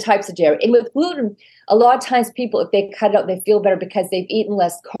look at the types of dairy. And with gluten, a lot of times people, if they cut it out, they feel better because they've eaten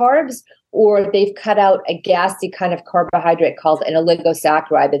less carbs, or they've cut out a gassy kind of carbohydrate called an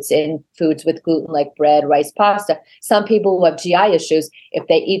oligosaccharide that's in foods with gluten, like bread, rice, pasta. Some people who have GI issues, if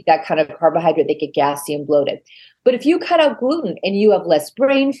they eat that kind of carbohydrate, they get gassy and bloated. But if you cut out gluten and you have less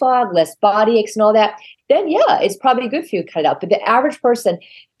brain fog, less body aches and all that, then yeah, it's probably good for you to cut it out. But the average person,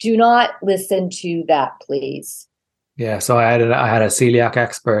 do not listen to that, please. Yeah, so I had a celiac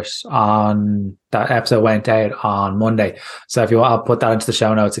expert on that episode, went out on Monday. So if you want, I'll put that into the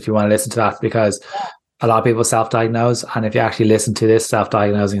show notes if you want to listen to that, because a lot of people self-diagnose, and if you actually listen to this,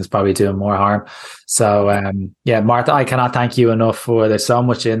 self-diagnosing is probably doing more harm. So yeah, Martha, I cannot thank you enough for, there's so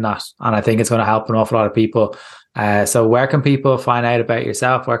much in that, and I think it's going to help an awful lot of people. So where can people find out about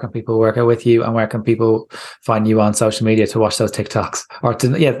yourself? Where can people work out with you, and where can people find you on social media to watch those TikToks or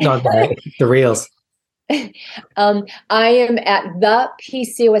the reels? I am at the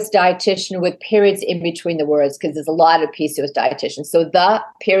PCOS dietitian with periods in between the words, because there's a lot of PCOS dietitians. So the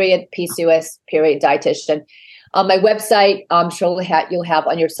period PCOS period dietitian. On my website, I'm sure you'll have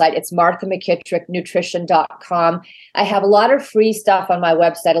on your site, it's marthamckitricknutrition.com. I have a lot of free stuff on my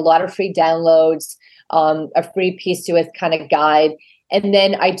website, a lot of free downloads, a free PCOS kind of guide. And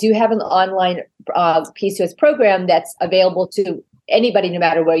then I do have an online PCOS program that's available to anybody, no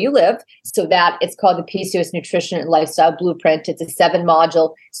matter where you live. So that it's called the PCOS Nutrition and Lifestyle Blueprint. It's a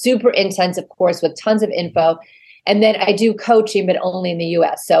 7-module, super intensive course with tons of info. And then I do coaching, but only in the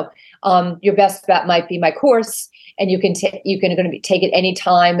US. So your best bet might be my course, and you can take it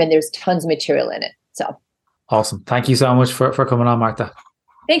anytime, and there's tons of material in it. So awesome. Thank you so much for coming on, Martha.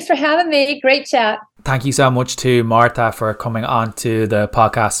 Thanks for having me. Great chat. Thank you so much to Martha for coming on to the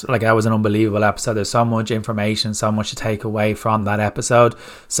podcast. Like, that was an unbelievable episode. There's so much information, so much to take away from that episode.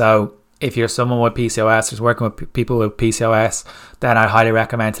 So if you're someone with PCOS, or working with people with PCOS, then I highly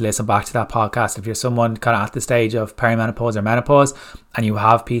recommend to listen back to that podcast. If you're someone kind of at the stage of perimenopause or menopause and you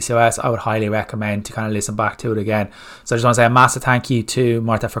have PCOS, I would highly recommend to kind of listen back to it again. So I just want to say a massive thank you to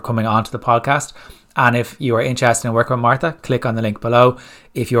Martha for coming on to the podcast. And if you are interested in working with Martha, click on the link below.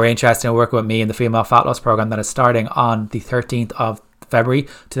 If you're interested in working with me in the female fat loss program that is starting on the 13th of February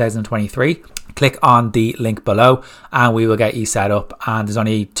 2023, click on the link below and we will get you set up. And there's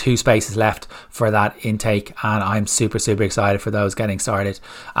only 2 spaces left for that intake, and I'm super excited for those getting started,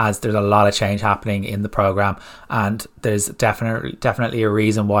 as there's a lot of change happening in the program, and there's definitely a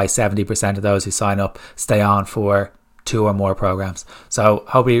reason why 70% of those who sign up stay on for 2 or more programs. So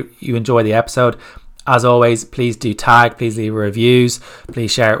hope you enjoy the episode. As always, please do tag, please leave reviews,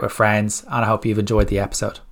 please share it with friends, and I hope you've enjoyed the episode.